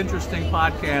 It'll be an interesting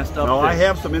podcast. No, I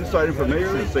have some inside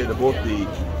information to say that both the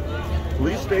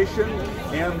police station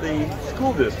and the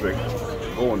school district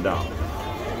going down.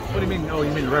 What do you mean? Oh,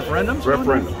 you mean the referendums?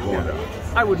 Referendum going down.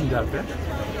 I wouldn't doubt that.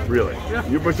 Really? Yeah.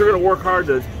 But you're going to work hard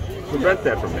to prevent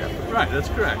that from happening. Right, that's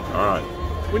correct. All right.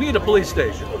 We need a police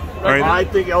station. Right. I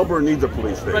think Elburn needs a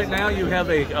police station. Right now, you have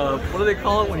a what do they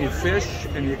call it when you fish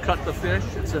and you cut the fish?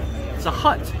 It's a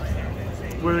hut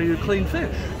where you clean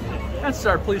fish. That's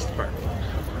our police department.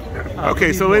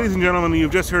 Okay, so ladies and gentlemen,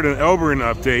 you've just heard an Elburn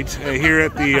update here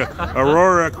at the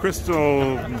Aurora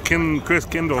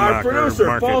Christkindl Our producer,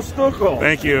 market. Paul Stuckel.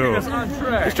 Thank you. It's on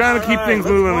track. Just trying to keep things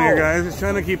moving here, guys. Just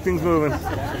trying to keep things moving.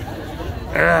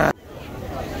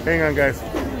 Hang on, guys.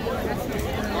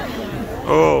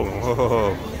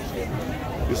 Oh.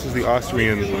 This is the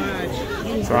Austrian.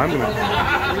 So I'm gonna.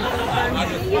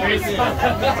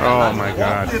 Oh my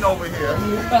God. Over here.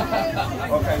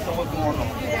 Okay, so what's going on?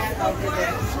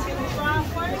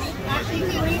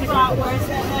 Bratwurst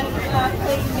and then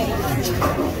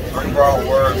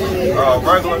Bratwurst.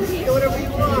 Regular. whatever you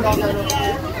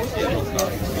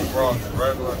want.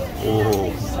 Regular.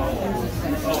 Oh.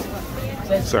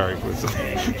 Sorry. I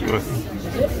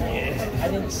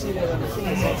didn't see that on the thing.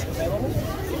 Is that available?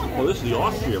 Well, this is the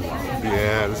Austrian one.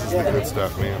 Yeah, this is the good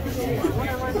stuff, man.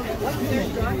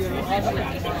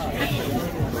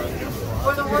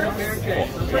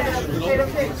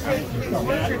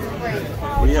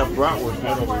 We have bratwurst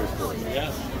right over here for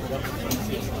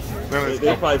you.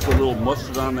 They probably put a little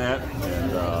mustard on that,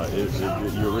 and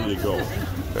you're ready to go.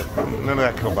 None of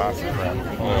that kielbasa crap.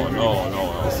 Oh, no.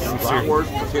 Bratwurst,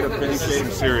 potato pancakes.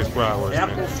 Some serious bratwurst.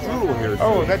 Apple strudel here.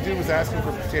 Oh, that dude was asking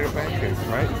for potato pancakes,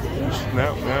 right?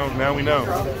 Now we know.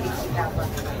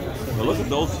 Now look at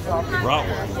those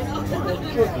bratwurst.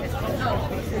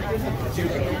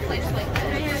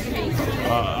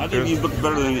 I think these look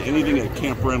better than anything at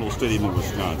Camp Randall Stadium in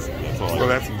Wisconsin. That's all. Well,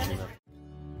 that's easy.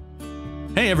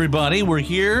 Hey everybody, we're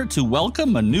here to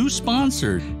welcome a new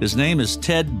sponsor. His name is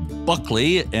Ted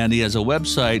Buckley, and he has a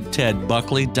website,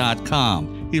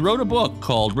 tedbuckley.com. He wrote a book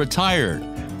called Retired.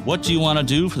 What do you want to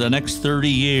do for the next 30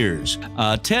 years?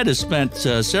 Ted has spent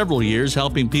several years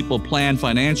helping people plan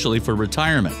financially for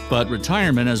retirement. But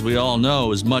retirement, as we all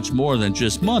know, is much more than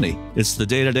just money. It's the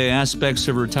day-to-day aspects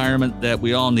of retirement that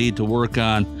we all need to work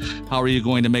on. How are you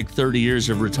going to make 30 years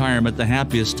of retirement the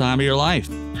happiest time of your life?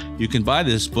 You can buy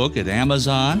this book at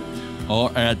Amazon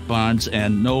or at Barnes &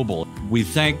 Noble. We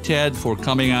thank Ted for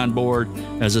coming on board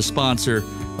as a sponsor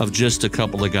of Just a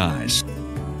Couple of Guys.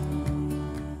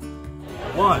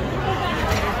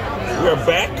 We are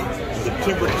back in the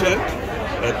timber tent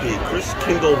at the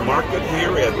Christkindlmarket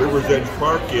here at River's Edge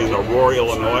Park in Aurora,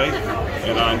 Illinois.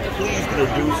 And I'm pleased to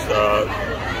introduce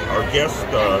our guest,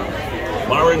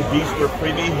 Maren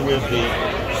Beester-Prevey, who is the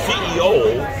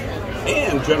CEO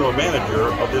and general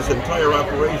manager of this entire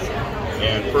operation.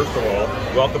 And first of all,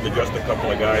 welcome to Just a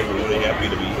Couple of Guys. We're really happy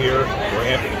to be here. We're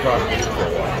happy to talk to you for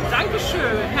a while.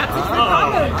 Dankeschön. Herzlich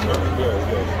willkommen. Very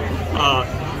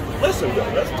good. Listen,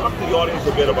 let's talk to the audience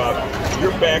a bit about your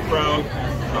background,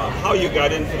 how you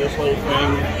got into this whole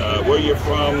thing, where you're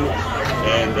from,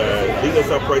 and lead us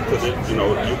up right to the,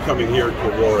 you coming here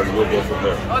to Aurora, and we'll go from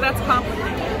there. Oh, that's complicated.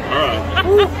 All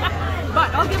right. But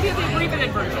I'll give you the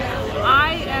abbreviated version.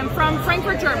 I am from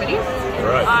Frankfurt, Germany.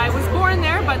 Right. I was born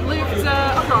there, but lived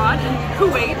abroad in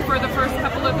Kuwait for the first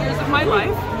couple of years of my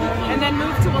life, and then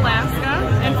moved to Alaska.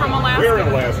 And from Alaska, where in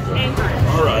Alaska? Anchorage.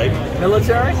 All right.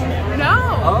 Military?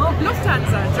 No. Oh.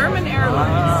 Lufthansa, German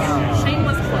Airlines.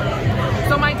 Shameless plug.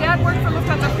 So my dad worked for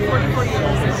Lufthansa for 44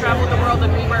 years. He traveled the world,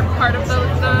 and we were part of the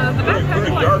backpack. Very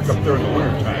dark up there in the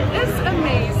wintertime. It's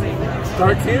amazing. It's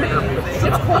dark here.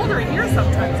 It's colder here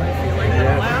sometimes, I feel like,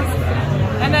 than Alaska.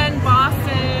 And then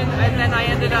Boston, and then I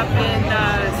ended up in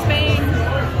Spain,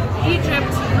 Egypt,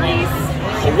 Greece.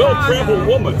 A well-traveled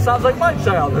woman. Sounds like my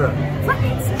childhood. Right.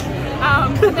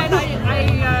 And then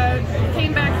I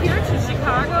came back here to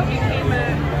Chicago, became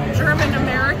a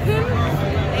German-American,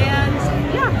 and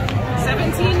yeah,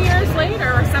 17 years later,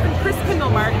 or 7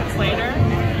 Christkindlmarkets later.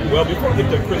 Well, before we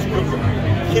get to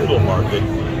Christkindlmarket,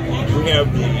 we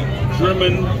have the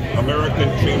German-American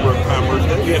Chamber of Commerce,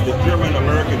 then we have the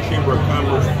German-American Chamber of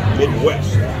Commerce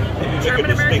Midwest.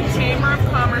 German-American Chamber of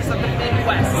Commerce of the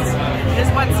Midwest is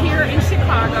what's here in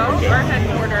Chicago, our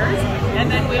headquarters,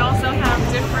 and then we also have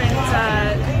different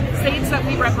states that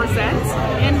we represent,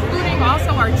 including also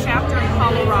our chapter in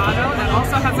Colorado that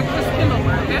also has a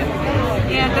Christkindlmarket.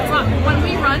 And it's not one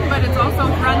we run, but it's also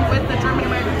run with the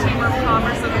German-American Chamber of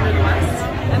Commerce of the Midwest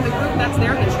and the group that's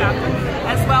there, the chapter,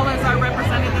 as well as our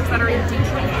representatives that are in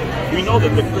Detroit. We know that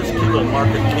the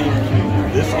Christkindlmarket came to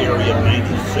this area in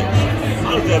 '96.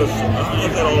 How does that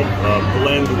all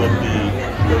blend with the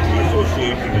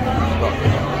association that you were talking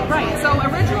about? Right, so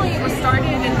originally it was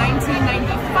started in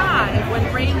 1995 when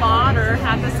Ray Lauder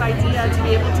had this idea to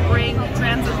be able to bring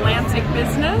transatlantic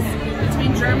business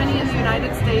between Germany and the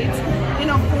United States in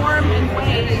a form and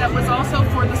way that was also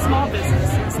for the small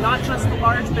businesses, not just the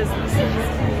large businesses.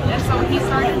 And so he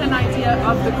started an idea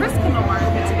of the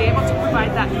Christkindlmarket to be able to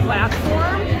provide that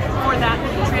platform for that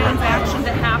transaction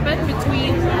to happen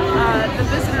between the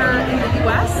visitor in the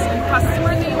U.S. and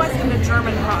customer in the U.S. and the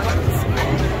German products.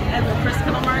 And the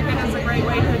Christkindlmarket is a great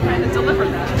way to kind of deliver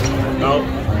that. No,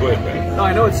 go ahead, Ben. Now,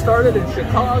 I know it started in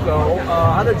Chicago.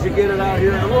 How did you get it out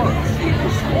here in Aurora?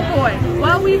 Oh boy.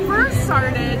 Well, we first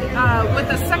started with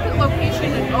a second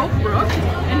location in Oak Brook,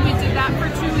 and we did that for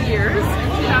 2 years,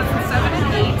 2007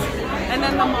 and 8. And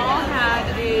then the mall had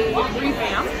a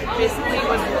revamp, basically it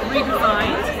was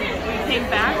redesigned. We came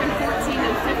back in 14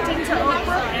 and 15 to Oak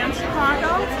Brook and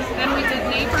Chicago. Then we did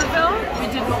Naperville, we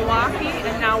did Milwaukee,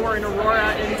 and now we're in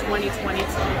Aurora in 2022.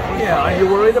 Yeah, are you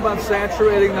worried about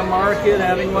saturating the market,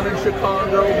 having one in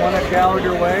Chicago, one at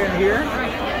Gallagher Way, and here?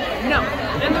 No.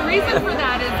 And the reason for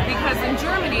that is because in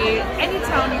Germany, any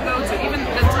town you go to, even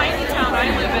the tiny town I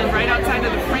live in right outside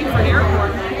of the Frankfurt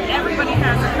airport, everybody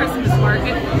has a Christmas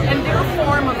market and their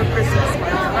form of a Christmas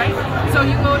market, right? So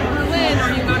you go to Berlin or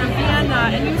you go to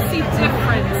Vienna and you see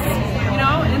difference,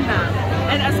 in them.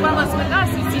 And as well as with us,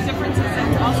 you see differences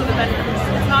in also the vendors.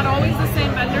 It's not always the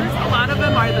same vendors. A lot of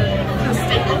them are the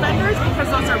staple vendors because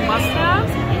those are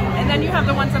must-haves. And then you have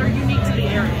the ones that are unique to the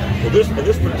area. Well,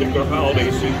 this particular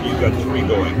holiday season, you've got 3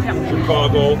 going.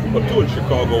 Chicago, 2 in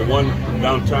Chicago, 1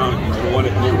 downtown, and 1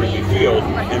 at New Wrigley Field.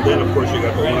 And then, of course, you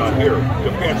got the one out here.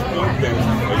 To Pat's point, then,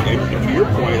 and to your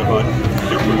point about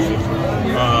differences,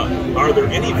 are there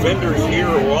any vendors here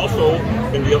or also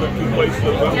in the other 2 places as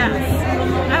well? Yes,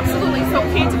 absolutely. So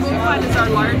Kielbasa is our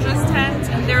largest tent,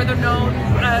 and they're the known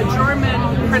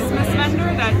German Christmas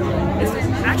vendor that is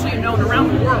actually known around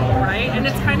the world, right? And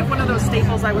it's kind of one of those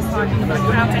staples I was talking about.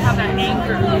 You have to have that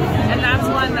anchor, and that's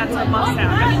one that's a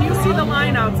must-have. I mean, you see the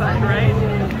line outside, right?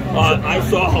 I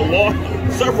saw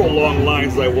several long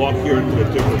lines as I walked here into the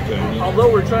timber tent.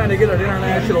 Although we're trying to get an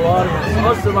international audience,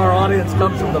 most of our audience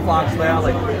comes from the Fox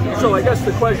Valley. So I guess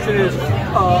the question is,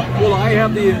 will I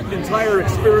have the entire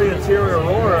experience here in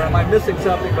Aurora? Am I missing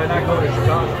something by not going to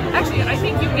Chicago? Actually, I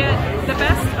think you get the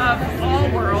best of all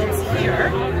worlds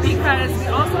here because we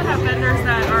also have vendors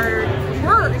that were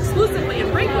exclusively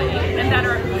in Wrigley and that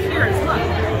are here as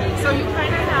well. So you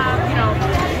kind of have,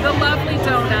 the lovely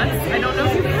donuts. I don't know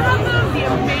if you've had them. The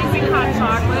amazing hot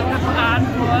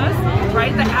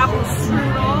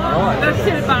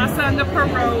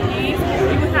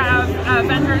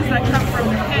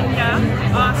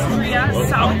Austria,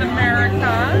 South America.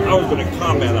 I was going to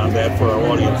comment on that for our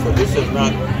audience, that this is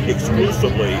not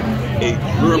exclusively a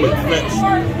German fest,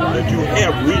 that you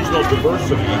have regional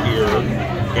diversity here,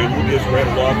 and you just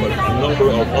rattled off a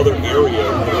number of other areas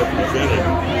that are represented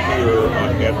here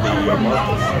at the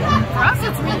markets. For us,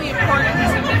 it's really important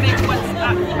to mimic what's,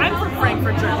 I'm from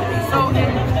Frankfurt, Germany, so in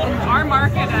our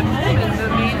market at home, in the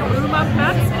main room of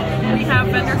nuts, we have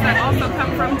vendors that also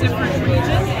come from different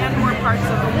regions and more parts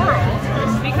of the world,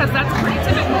 because that's pretty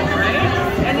typical, right?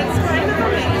 And it's kind of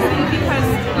amazing because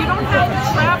you don't have to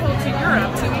travel to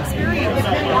Europe to experience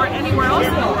it or anywhere else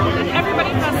in the world, and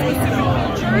everybody has specific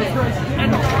cultures,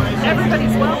 and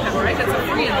everybody's welcome, right? It's a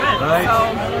free event. Right.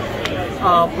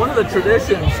 So, one of the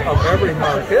traditions of every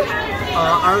market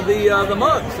are the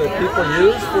mugs that people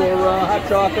use for hot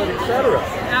chocolate, etc.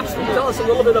 Absolutely. Tell us a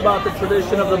little bit about the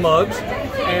tradition of the mugs,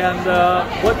 and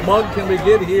what mug can we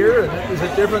get here, and is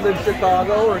it different than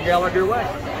Chicago or Gallagher Way?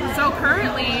 So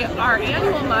currently, our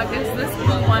annual mug is this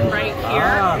blue one right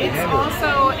here. It's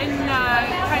also in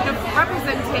kind of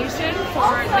representation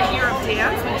for the Year of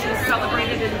Dance, which is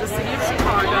celebrated in the city of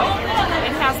Chicago.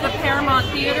 It has the Paramount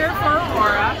Theater for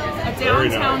Aurora, a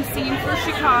downtown scene for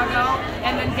Chicago,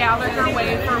 and then Gallagher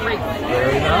Way for Wrigley.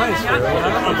 Very nice. Yep. Very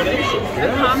nice. Combination.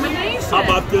 A combination. How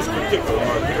about this particular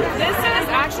mug here? This is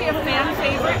actually a fan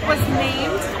favorite, was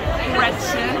named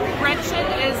Gretchen. Gretchen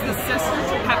is the sister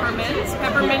to Peppermint.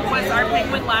 Peppermint was our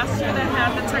penguin last year that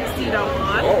had the tuxedo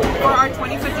on for our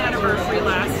 25th anniversary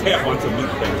last year. Cat wants a meat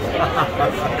thing.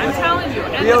 I'm telling you.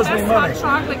 And the best hot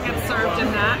chocolate gets served in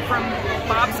that from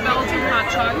Bob's Belgian hot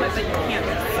chocolate that you can't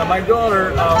miss. My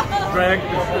daughter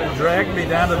dragged me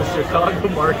down to the Chicago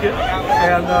market,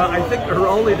 and I think her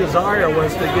only desire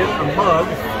was to get a mug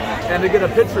and to get a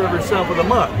picture of herself with a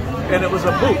mug, and it was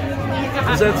a Pook.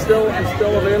 Is that still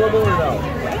available or no?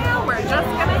 Well, we're just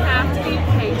going to have to be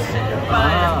patient,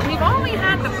 but we've only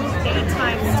had the Pook 8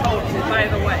 times total, by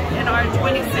the way, in our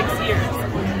 26 years.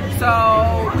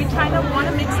 So we kind of want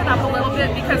to mix it up a little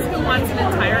bit, because who wants an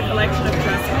entire collection of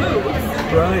just foods?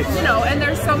 Right. You know, and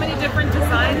there's so many different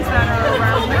designs that are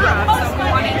around Europe, so we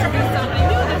want to introduce something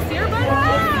new this year, but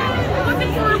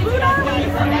looking for a food army.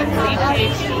 Be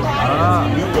patient.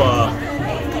 You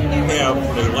have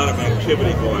a lot of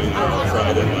activity going on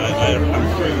outside, and I'm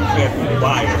sure you can't be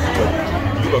biased, but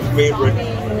do you have a favorite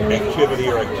activity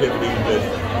or activities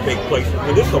that take place?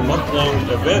 And this is a month-long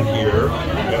event here,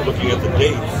 looking at the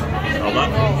dates.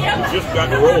 We've just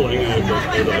gotten rolling, and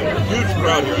there's a huge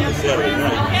crowd here on the Saturday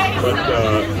night, but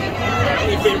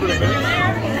any favorite events?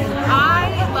 I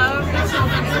love the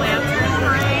Children's Lantern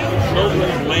Parade.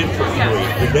 Children's Lantern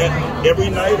Parade. Is that every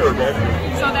night, or that?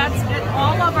 So that's at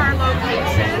all of our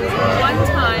locations one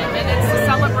time, and it's to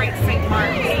celebrate St.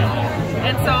 Martin.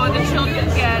 And so the children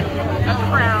get a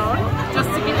crown, just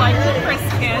to be like the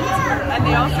Christkindl, and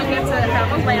they also get to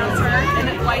have a lantern, and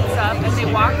it lights up, and they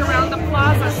walk around the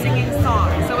plaza singing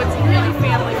songs. So it's really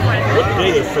family friendly. What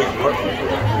day is St. Martin's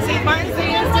Day? St. Martin's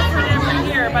Day is different every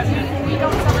year, but we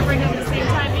don't celebrate it at the same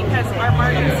time because our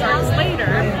market starts later.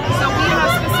 So we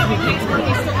have specific days where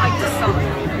we still like to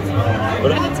celebrate.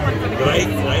 But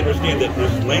I understand that this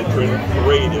lantern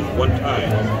parade is one time.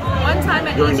 One time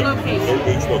at each location.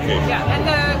 Each location. Yeah, and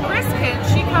the Christkindl,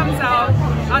 she comes out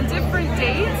on different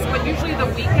dates, but usually the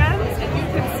weekends, and you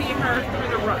can see her through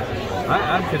the run.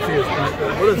 I'm confused.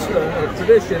 What is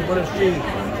tradition? What is she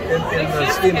in the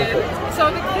scheme of things?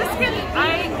 So the Christkindl,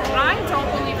 I don't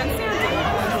believe in Santa.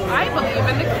 I believe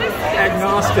in the Christkindl.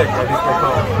 Agnostic, I think they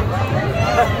call it.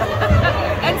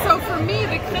 And so for me,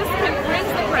 the Christkindl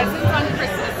brings the presents on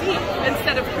Christmas Eve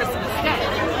instead of Christmas Day.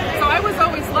 So I was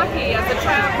always lucky as a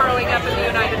child growing up in the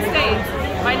United States.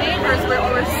 My neighbors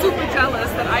were super jealous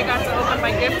that I got to open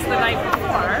my gifts the night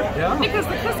before because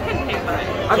the Christkindl came by.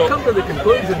 I've come to the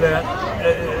conclusion that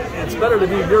it's better to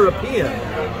be European.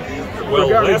 Well,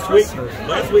 last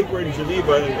week we're in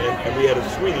Geneva, and we had a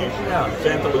Swedish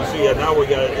Santa Lucia. Now we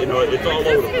got, it's all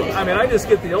over the place. I mean, I just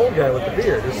get the old guy with the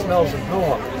beard. It smells of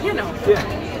corn. You know. Yeah.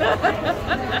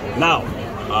 Now,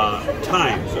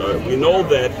 times. We know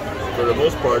that for the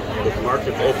most part, the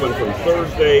market's open from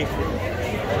Thursday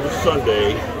to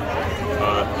Sunday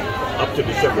up to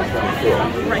December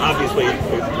 24th. Right. Obviously,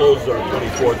 it closes on the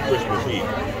 24th, Christmas Eve.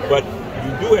 But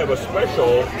you do have a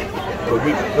special the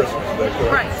week of Christmas, is that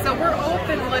correct? Right, so we're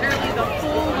open literally the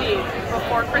full week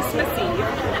before Christmas Eve,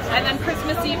 and then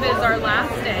Christmas Eve is our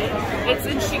last day. It's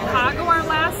in Chicago our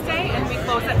last day, and we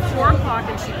close at 4 o'clock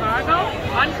in Chicago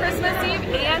on Christmas Eve,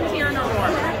 and here in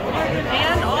Aurora,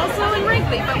 and also in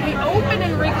Wrigley, but we open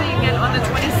in Wrigley again on the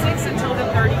 26th until the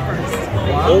 31st.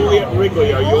 Wow. Only at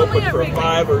Wrigley are you open for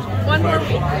 5 or 1 more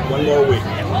week. 1 more week.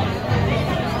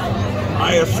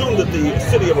 I assume that the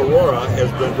city of Aurora has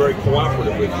been very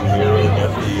cooperative with you here at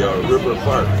the River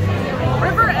Park.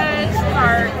 River Edge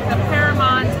Park, the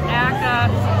Paramount,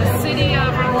 ACA, the city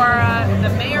of Aurora, the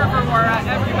mayor of Aurora,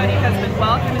 everybody has been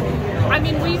welcoming. I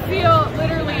mean, we feel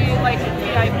literally like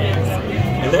VIPs.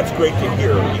 And that's great to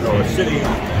hear. You know, a city,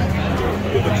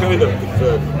 the kind of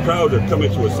the crowd that come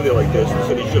into a city like this, the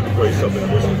city should embrace something.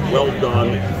 This is well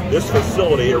done. This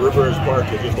facility at River Edge Park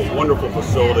is just a wonderful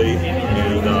facility,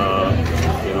 and you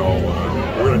know,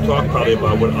 we're going to talk probably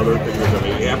about what other things are going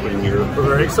to be happening here.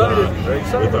 We're very excited. Very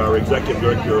excited. With our executive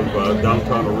director of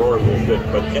downtown Aurora a little bit.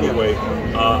 But anyway,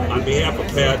 on behalf of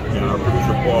Pat and our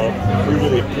producer Paul, we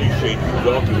really appreciate you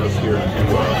welcoming us here to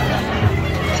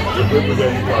River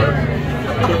Edge Park,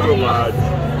 Timber Lodge,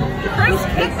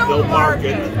 Christkindl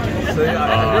Market. See,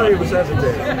 I really was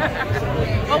hesitating.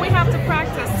 Well, we have to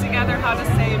practice together how to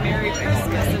say Merry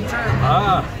Christmas in German.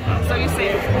 Ah. So you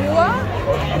say Frohe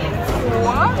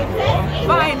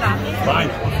Weihnachten.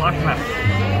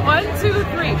 1, 2,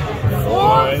 3.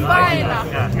 Frohe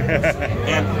Weihnachten.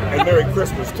 and Merry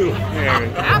Christmas too.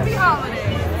 Happy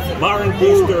holidays. Maren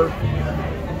Easter.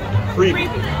 Creepy.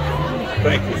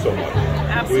 Thank you so much.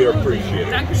 Absolutely. We appreciate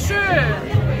it. Dankeschön.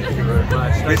 Thank you very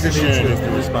much. Nice to meet you.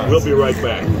 We'll be right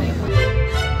back.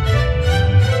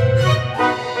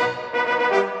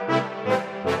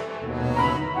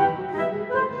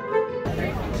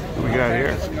 What we got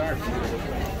here?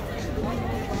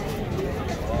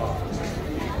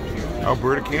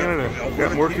 Alberta, Canada. We've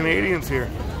got more Canadians here.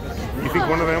 You think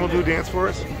one of them will do a dance for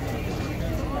us?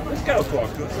 This guy's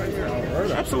walking right here in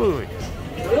Alberta. Absolutely.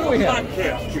 What do we have?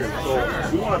 Podcast here, so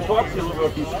we want to talk to you a little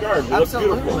about these scarves. They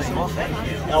look beautiful.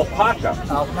 Alpaca.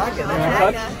 Alpaca,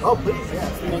 that's right. Oh, please, yeah.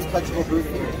 It's the most touchable breed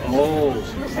here.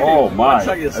 Oh my.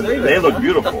 They look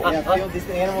beautiful. Yeah, field,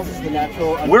 the animals is the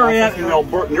natural. Where at in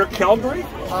Alberta? Near Calgary?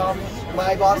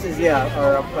 My bosses,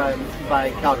 are up by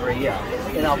Calgary,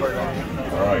 in Alberta.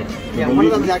 All right. Yeah, one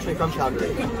of them is actually from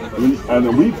Calgary. And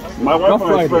my wife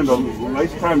and I spend a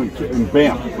nice time in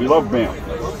Banff. We love Banff.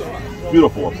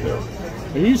 Beautiful up there.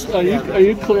 Are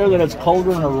you clear that it's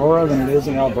colder in Aurora than it is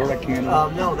in Alberta,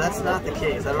 Canada? No, that's not the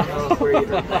case. I don't know if we're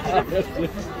either.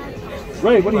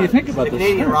 Ray, what do you think about the this?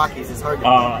 Canadian Rockies is hard to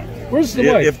where's the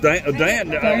wife? If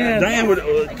Diane would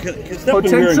step in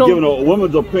here and give a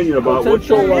woman's opinion about what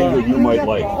you might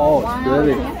like. Oh,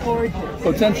 it's pretty.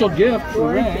 Potential gift for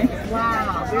Ray.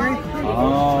 Wow, very pretty.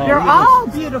 Oh, they're all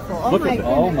beautiful. Oh look my at,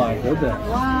 oh my goodness.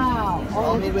 Wow.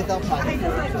 All made with alpaca.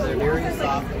 They're very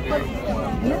soft.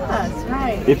 Yes,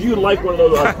 right. If you'd like one of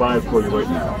those, I'll buy it for you right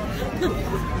now.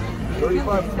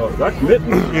 35. Oh, that's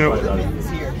mittens.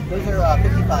 Those are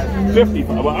 55.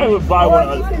 55. Well, I would buy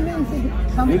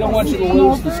one. We don't want you to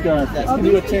lose the scarf. Can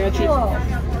you attach it?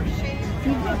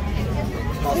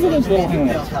 Look at those little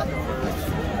hands.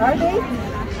 Are they?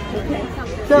 Okay.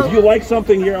 So if you like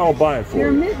something here, I'll buy it for you.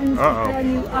 Your mittens are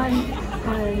you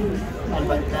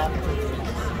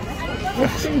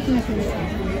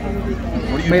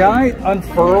May I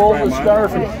unfurl the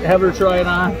scarf and have her try it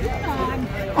on?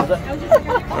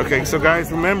 Okay, so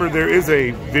guys, remember there is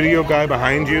a video guy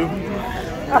behind you.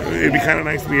 It'd be kind of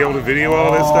nice to be able to video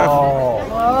all this stuff.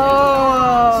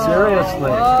 Oh.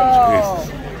 Seriously. Oh.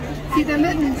 See the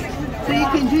mittens, so you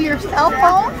can do your cell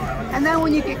phone, and then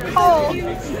when you get cold, you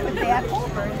put that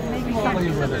over and maybe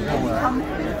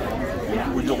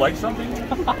Would you like something?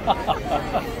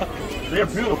 They're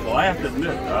beautiful, I have to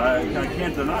admit. I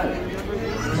can't deny it.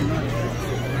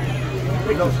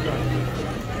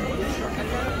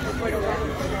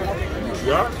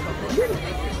 Yeah?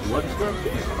 What's good? Do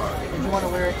you want to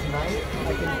wear it tonight?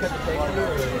 I can cut the tape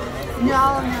for you. No.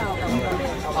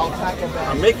 I'll pack it back.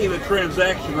 I'm making the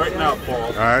transaction right now,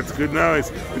 Paul. That's good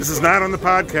noise. This is not on the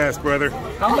podcast, brother.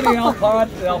 How many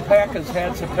alpacas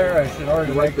had to perish in order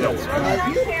to make that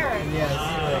scarf?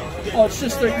 Yes. Oh, it's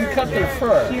just that you cut their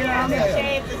fur.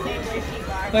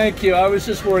 Thank you. I was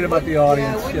just worried about the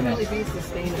audience. Yeah, it wouldn't really be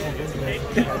sustainable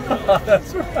business.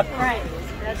 That's right. Right.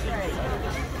 That's right.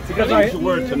 Because I need to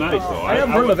wear it tonight, though. I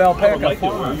haven't heard of alpaca. Like you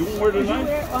won't wear it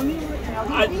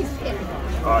tonight?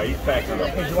 He's packing it up.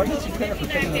 Hey, do I get some credit for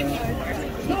taking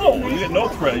it? No, you get no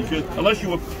credit. Unless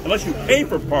you pay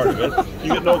for part of it,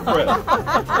 you get no credit.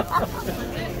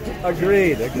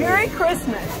 Agreed. Merry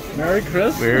Christmas. Merry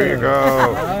Christmas. There you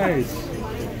go. Nice.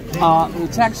 The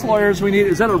tax lawyers we need,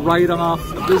 is that a write-off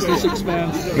business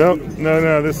expense? No.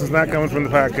 This is not coming from the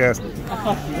podcast.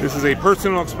 This is a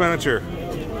personal expenditure.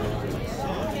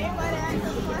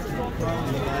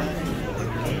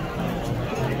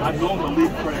 I'm going to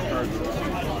leave credit cards.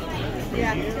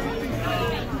 Yeah.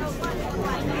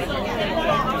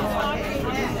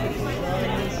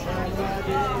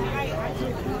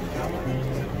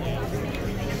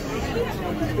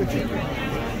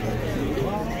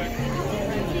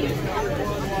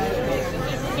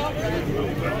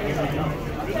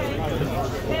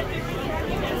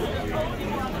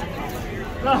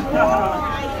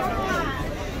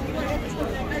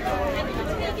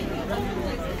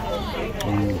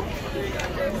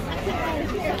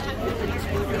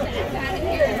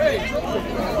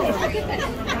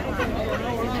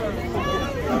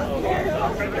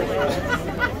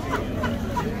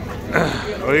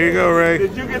 Well, there you go, Ray.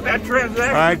 Did you get that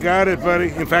transaction? I got it, buddy.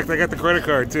 In fact, I got the credit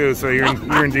card too, so you're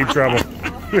in deep trouble.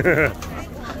 You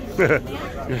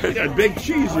got big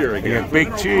cheese here again. You got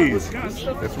big cheese.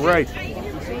 That's right.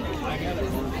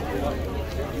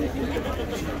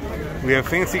 We have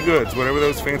fancy goods, whatever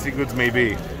those fancy goods may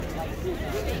be.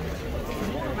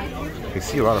 I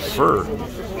see a lot of fur.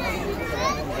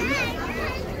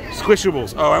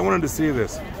 Squishables. Oh, I wanted to see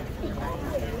this.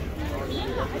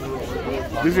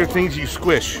 These are things you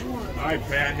squish. All right,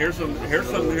 Pat. Here's some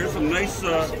nice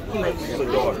prints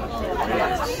of daughter.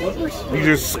 These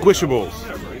are squishables.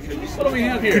 What do we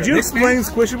have here? Could you explain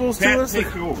squishables to us?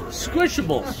 Take over.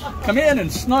 Squishables. Come in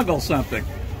and snuggle something.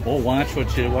 Oh, watch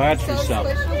yourself.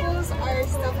 Squishables are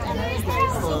stuffed animals that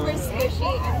are super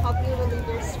squishy and help you relieve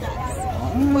your stress.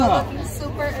 They're looking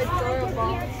super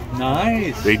adorable.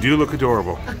 Nice. They do look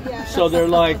adorable. Yeah. So they're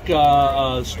like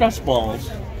stress balls,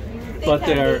 but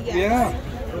they're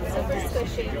super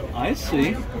squishy. I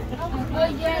see.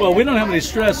 Well, we don't have any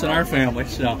stress in our family,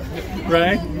 so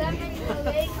right.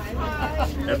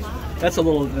 That's a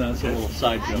little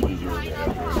side joke.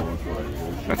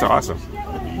 That's awesome.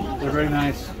 They're very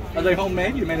nice. Are they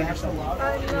homemade? You made them yourself?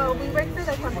 No, we work for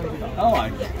the company. Oh,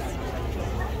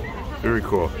 Very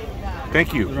cool.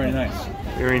 Thank you. Very nice.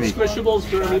 Very neat. Squishables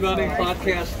for everybody.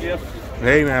 Podcast gift.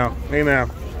 Hey now. Hey now.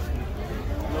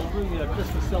 We'll bring you a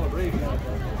Christmas celebration.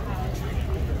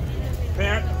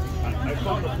 Pat, I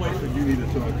found a place that you need to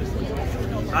talk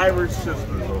to. Irish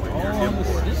Sisters over here.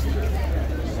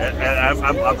 And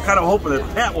I'm kind of hoping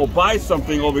that Pat will buy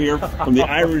something over here from the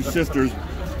Irish Sisters.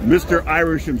 Mr.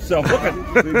 Irish himself. Look at,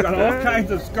 they've got all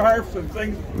kinds of scarves and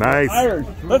things. Nice. Irish.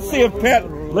 Let's see if Pat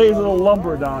lays a little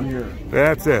lumber down here.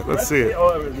 That's it. Let's see it.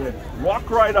 Walk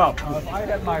right up.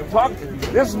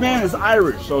 This man is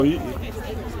Irish, so he.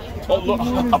 Oh, look,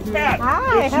 Pat.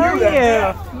 Hi, it's how are you? That you?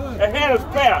 That hat is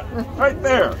Pat, right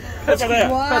there. Look at that.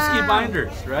 Pesky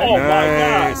binders, right? Oh my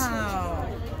Nice. God.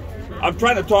 I'm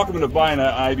trying to talk him into buying an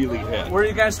Ivy League hat. Where are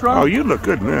you guys from? Oh, you look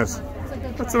good in this.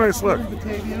 That's a nice look.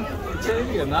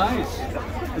 Batavia, nice.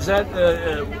 Is that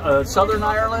Southern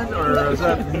Ireland or is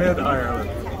that Mid-Ireland?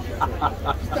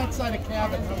 Just outside of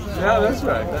Cabot. Yeah, that's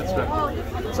right. That's right.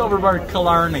 It's over by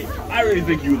Killarney. I really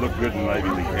think you look good in an Ivy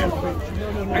League hat.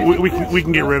 We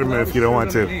can get rid of them if you don't want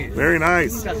to. Very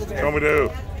nice. Tell me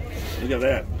to. Look at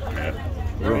that.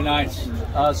 Very nice.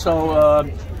 So, are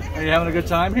you having a good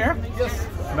time here? Yes.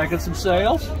 Making some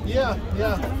sales? Yeah.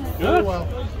 Good. Very well.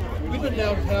 We've been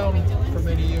downtown for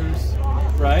many years.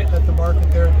 Right. At the market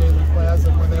there at Daily Plaza.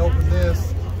 And when they open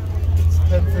this, it's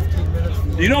 10-15 minutes.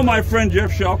 Do you know my friend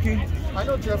Jeff Schelke? I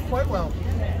know Jeff quite well.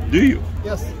 Do you?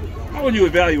 Yes. How would you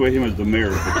evaluate him as the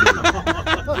mayor?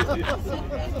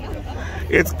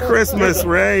 It's Christmas,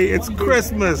 Ray. It's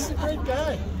Christmas. He's a great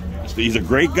guy. He's a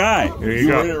great guy. There you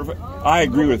go. I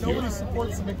agree with you. Nobody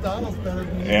supports the McDonald's better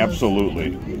than he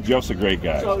Absolutely. Jeff's a great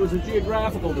guy. So it was a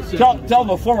geographical decision. Tell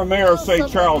the former mayor of St.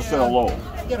 Charles said hello.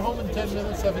 Get home in 10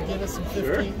 minutes, have a Guinness in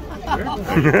 15.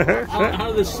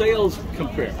 How do the sales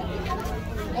compare?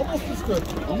 Almost as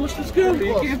good. Almost as good. Pretty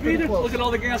You close, can't pretty beat it. close. Look at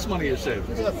all the gas money you saved.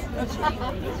 Yes.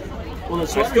 Well, the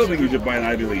I still think you should buy an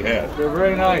Ivy League hat. They're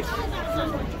very nice.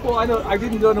 Well, I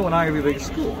didn't go to an Ivy League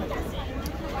school.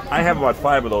 I have about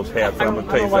 5 of those hats. I'm going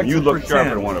to tell you something. You look sharp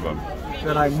in one of them.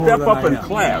 That I more Step than up I in am.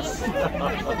 class.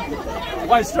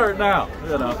 Why start now?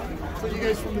 You know. So you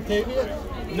guys from Batavia?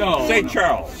 No. St.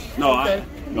 Charles. No, Okay.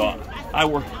 I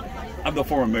work. I'm the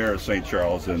former mayor of St.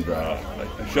 Charles, and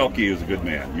Schelke is a good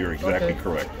man. You're exactly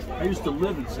correct. I used to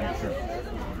live in St. Charles.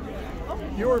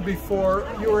 You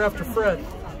were after Fred.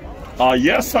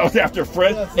 Yes, I was after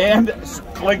Fred and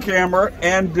Klinkhammer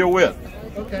and DeWitt.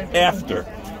 Okay. After.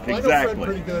 Well, Exactly. I know Fred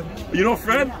pretty good. You know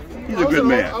Fred? He's I a was good an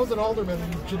man. I was an alderman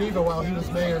in Geneva while he was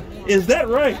mayor. Is that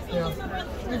right? Yeah.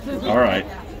 All right.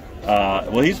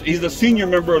 Well, he's a senior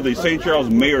member of the St.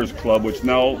 Charles Mayor's Club, which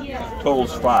now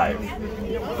totals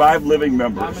 5 living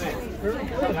members.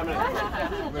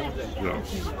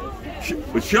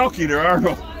 With Schelke, there are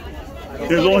no.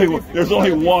 There's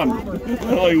only one.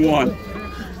 Only one.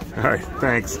 All right,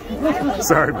 thanks.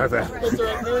 Sorry about that.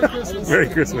 Merry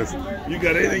Christmas. You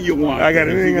got anything you want. I got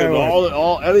anything I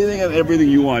want. Anything and everything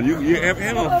you want. You have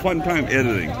a fun time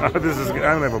editing. Oh, this is.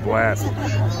 I'm gonna have a blast.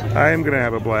 I am gonna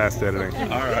have a blast editing.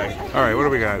 All right. All right. What do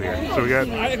we got here? So we got.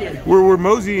 We're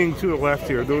moseying to the left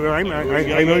here. I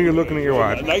know you're looking at your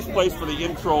watch. A nice place for the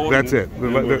intro. That's it.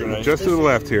 Just to the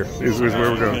left here is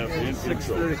where we're going.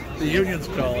 6:30. The union's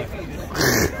calling.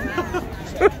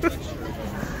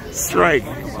 Strike.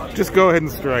 Just go ahead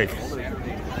and strike.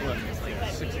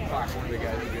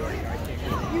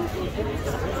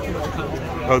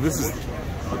 Oh, this is.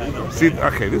 See,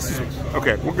 okay, this is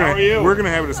okay. We're gonna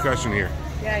have a discussion here.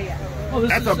 Yeah. Well,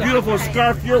 that's a beautiful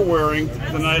scarf you're wearing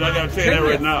tonight. I gotta tell you that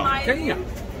right now. Kenya.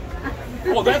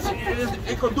 Oh, that's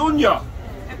Ikodunya.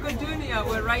 Ikodunya,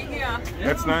 we're right here.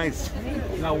 That's nice.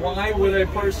 Now, why would a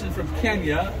person from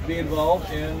Kenya be involved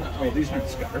in? Oh, these aren't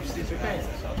scarves; these are bags.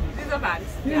 These are bags.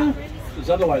 Yeah. Because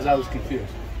otherwise, I was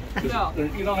confused. No.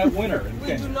 You don't have winter in We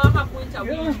Kenya. do not have winter.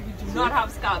 We do not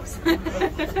have scarves.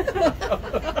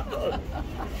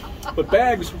 But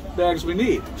bags we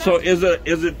need. So is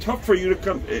it tough for you to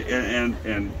come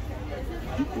and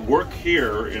work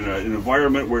here in an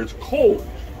environment where it's cold?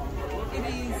 It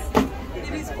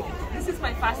is cold. This is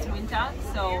my first winter,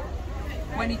 so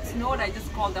when it snowed, I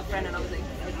just called a friend and I was like,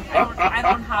 I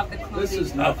don't have the clothing. This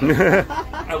is nothing.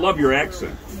 I love your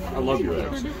accent. I love your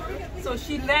accent. So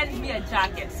she lent me a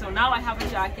jacket. So now I have a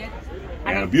jacket.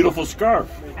 And a beautiful scarf.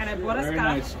 And I bought a Very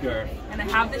scarf. nice scarf. And I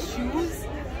have the shoes.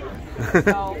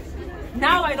 So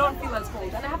now I don't feel as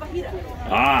cold. And I have a heater.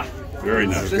 Ah, very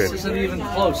nice. This isn't even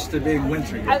close to being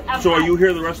winter yet. So are you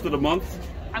here the rest of the month?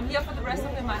 I'm here for the rest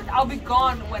of the month. I'll be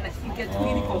gone when it gets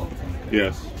really cold.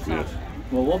 Yes, yes.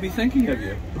 Well, we'll be thinking of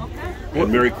you. Okay. Well,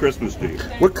 Merry Christmas to you.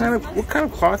 What kind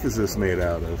of cloth is this made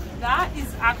out of? That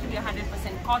is actually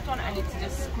 100% cotton and it's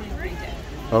just screen printed.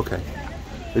 Okay.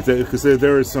 Because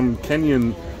there is some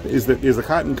Kenyan. Is the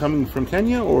cotton coming from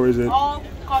Kenya or is it? All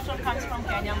cotton comes from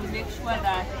Kenya. We make sure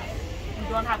that we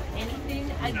don't have anything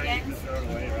against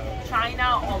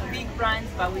China or big brands,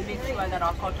 but we make sure that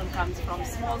our cotton comes from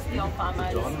small scale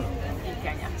farmers in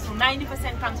Kenya. So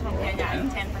 90% comes from Kenya and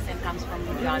 10% comes from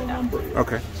Uganda.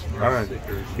 Okay. All right.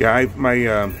 Yeah,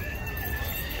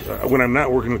 when I'm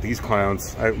not working with these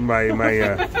clowns, I've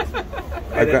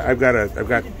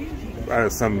got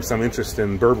some interest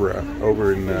in Berbera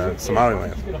over in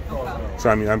Somaliland. So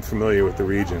I mean, I'm familiar with the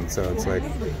region. So it's like,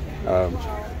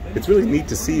 it's really neat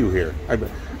to see you here.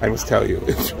 I must tell you,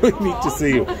 it's really neat to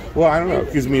see you. Well, I don't know.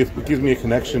 It gives me a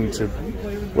connection to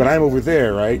when I'm over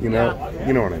there, right? You know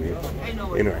what I mean. I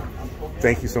know. Anyway,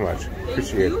 thank you so much.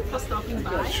 Appreciate it. Thank you for stopping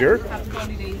by. Sure. Happy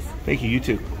holidays. Thank you. You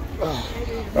too. All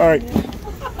right.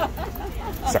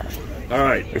 Sorry. All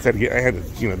right. I had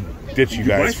to ditch you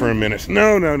guys for a minute.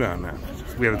 No.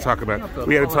 We had to talk about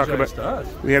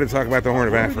the Horn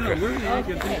of Africa.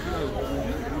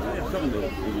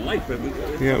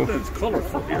 Yeah, it's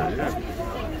colorful here.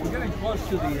 We're getting close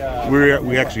to the.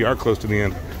 We actually are close to the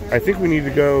end. I think we need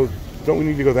to go. Don't we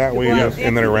need to go that way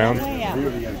and then around?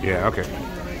 Yeah. Okay.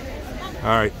 All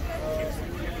right.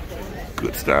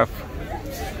 Good stuff.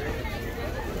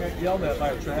 Got yelled at by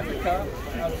a traffic cop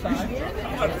outside.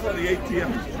 Not for the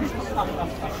ATM.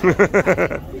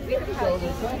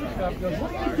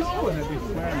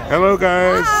 Hello,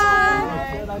 guys.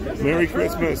 Merry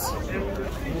Christmas.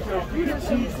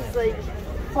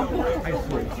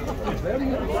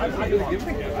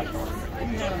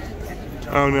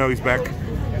 Oh no, he's back.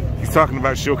 He's talking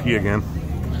about Shoki again.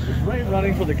 Ray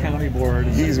running for the county board.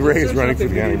 Ray's running for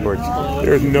the county board.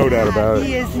 There's no doubt about it.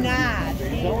 He is not.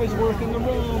 He's always working the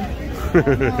room.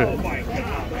 Oh my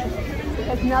God. It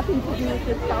has nothing to do with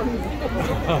this county.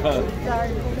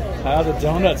 Sorry. Ah, the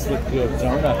donuts look good.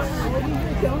 Donuts. What are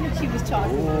the donuts he was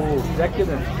talking about? Oh,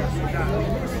 decadent.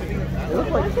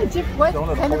 What's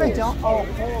kind of a donut? Oh.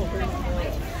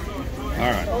 All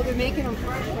right. Oh, they're making them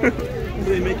fresh. What are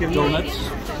they making? Donuts?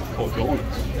 Oh,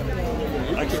 donuts.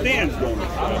 Like Stan's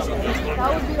donuts. That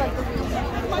would be like the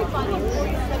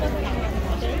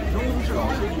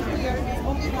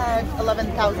only had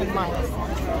 11,000 miles.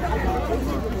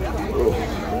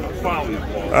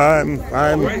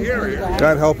 Right here.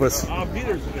 God help us.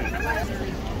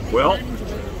 Well,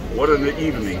 what an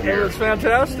evening Well, here. it's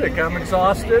fantastic. I'm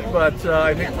exhausted, but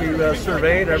I think we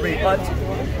surveyed every hut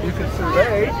you could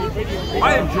survey.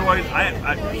 I enjoyed.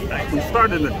 We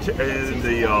started in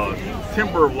the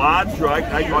timber lodge,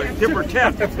 timber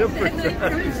tent.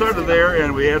 We started there,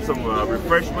 and we had some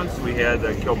refreshments. We had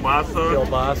kielbasa.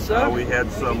 Kielbasa. We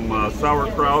had some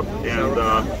sauerkraut, and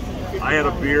I had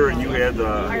a beer and you had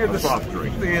a soft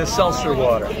drink. The seltzer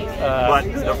water. But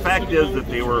the fact is that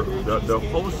they were the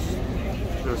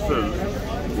hostesses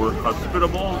were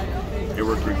hospitable. They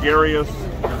were gregarious.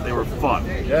 They were fun.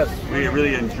 Yes. We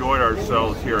really enjoyed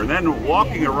ourselves here. And then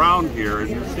walking around here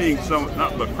and seeing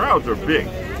the crowds are big,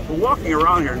 but walking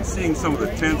around here and seeing some of the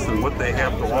tents and what they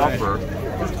have to offer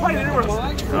is quite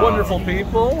interesting. Wonderful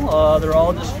people. They're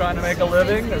all just trying to make a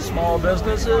living. They're small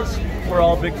businesses. We're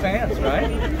all big fans,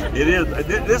 right? It is.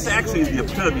 This actually is the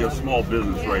epitome of small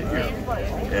business right here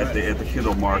at the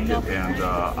Kindle Market, and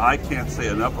I can't say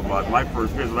enough about my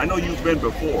first visit. I know you've been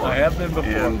before. I have been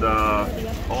before. And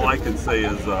all I can say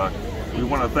is we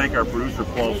want to thank our producer,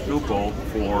 Paul Stucco,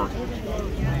 for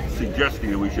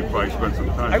suggesting that we should probably spend some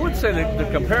time. I would say that the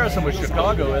comparison with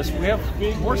Chicago is we have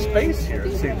more space here,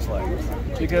 it seems like.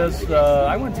 Because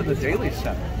I went to the Daily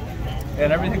Center,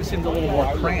 and everything seemed a little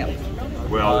more cramped.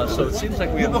 Well, so it seems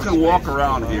like people can walk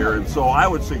around here, and so I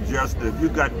would suggest that if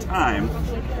you've got time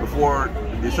before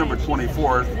December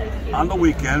 24th, on the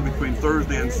weekend between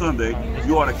Thursday and Sunday,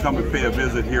 you ought to come and pay a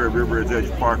visit here at River's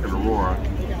Edge Park in Aurora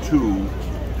to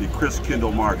the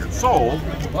Christkindl Market. So,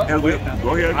 go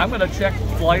ahead. I'm going to check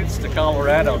flights to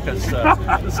Colorado because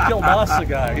this Kielbasa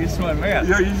guy, he's my man.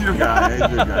 Yeah, he's your guy.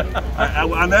 He's your guy.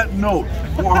 On that note,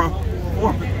 for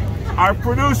our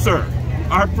producer,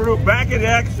 back in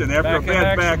action after a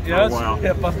bad back for a while.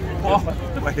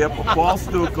 Paul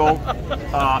Stucco,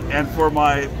 and for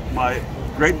my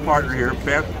great partner here,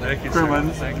 Pat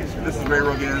Crimmins. This is Ray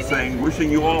Rogan saying,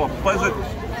 wishing you all a pleasant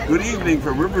good evening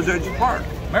from River's Edge Park.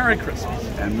 Merry Christmas.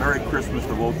 And Merry Christmas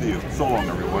to both of you. So long,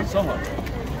 everyone. So long.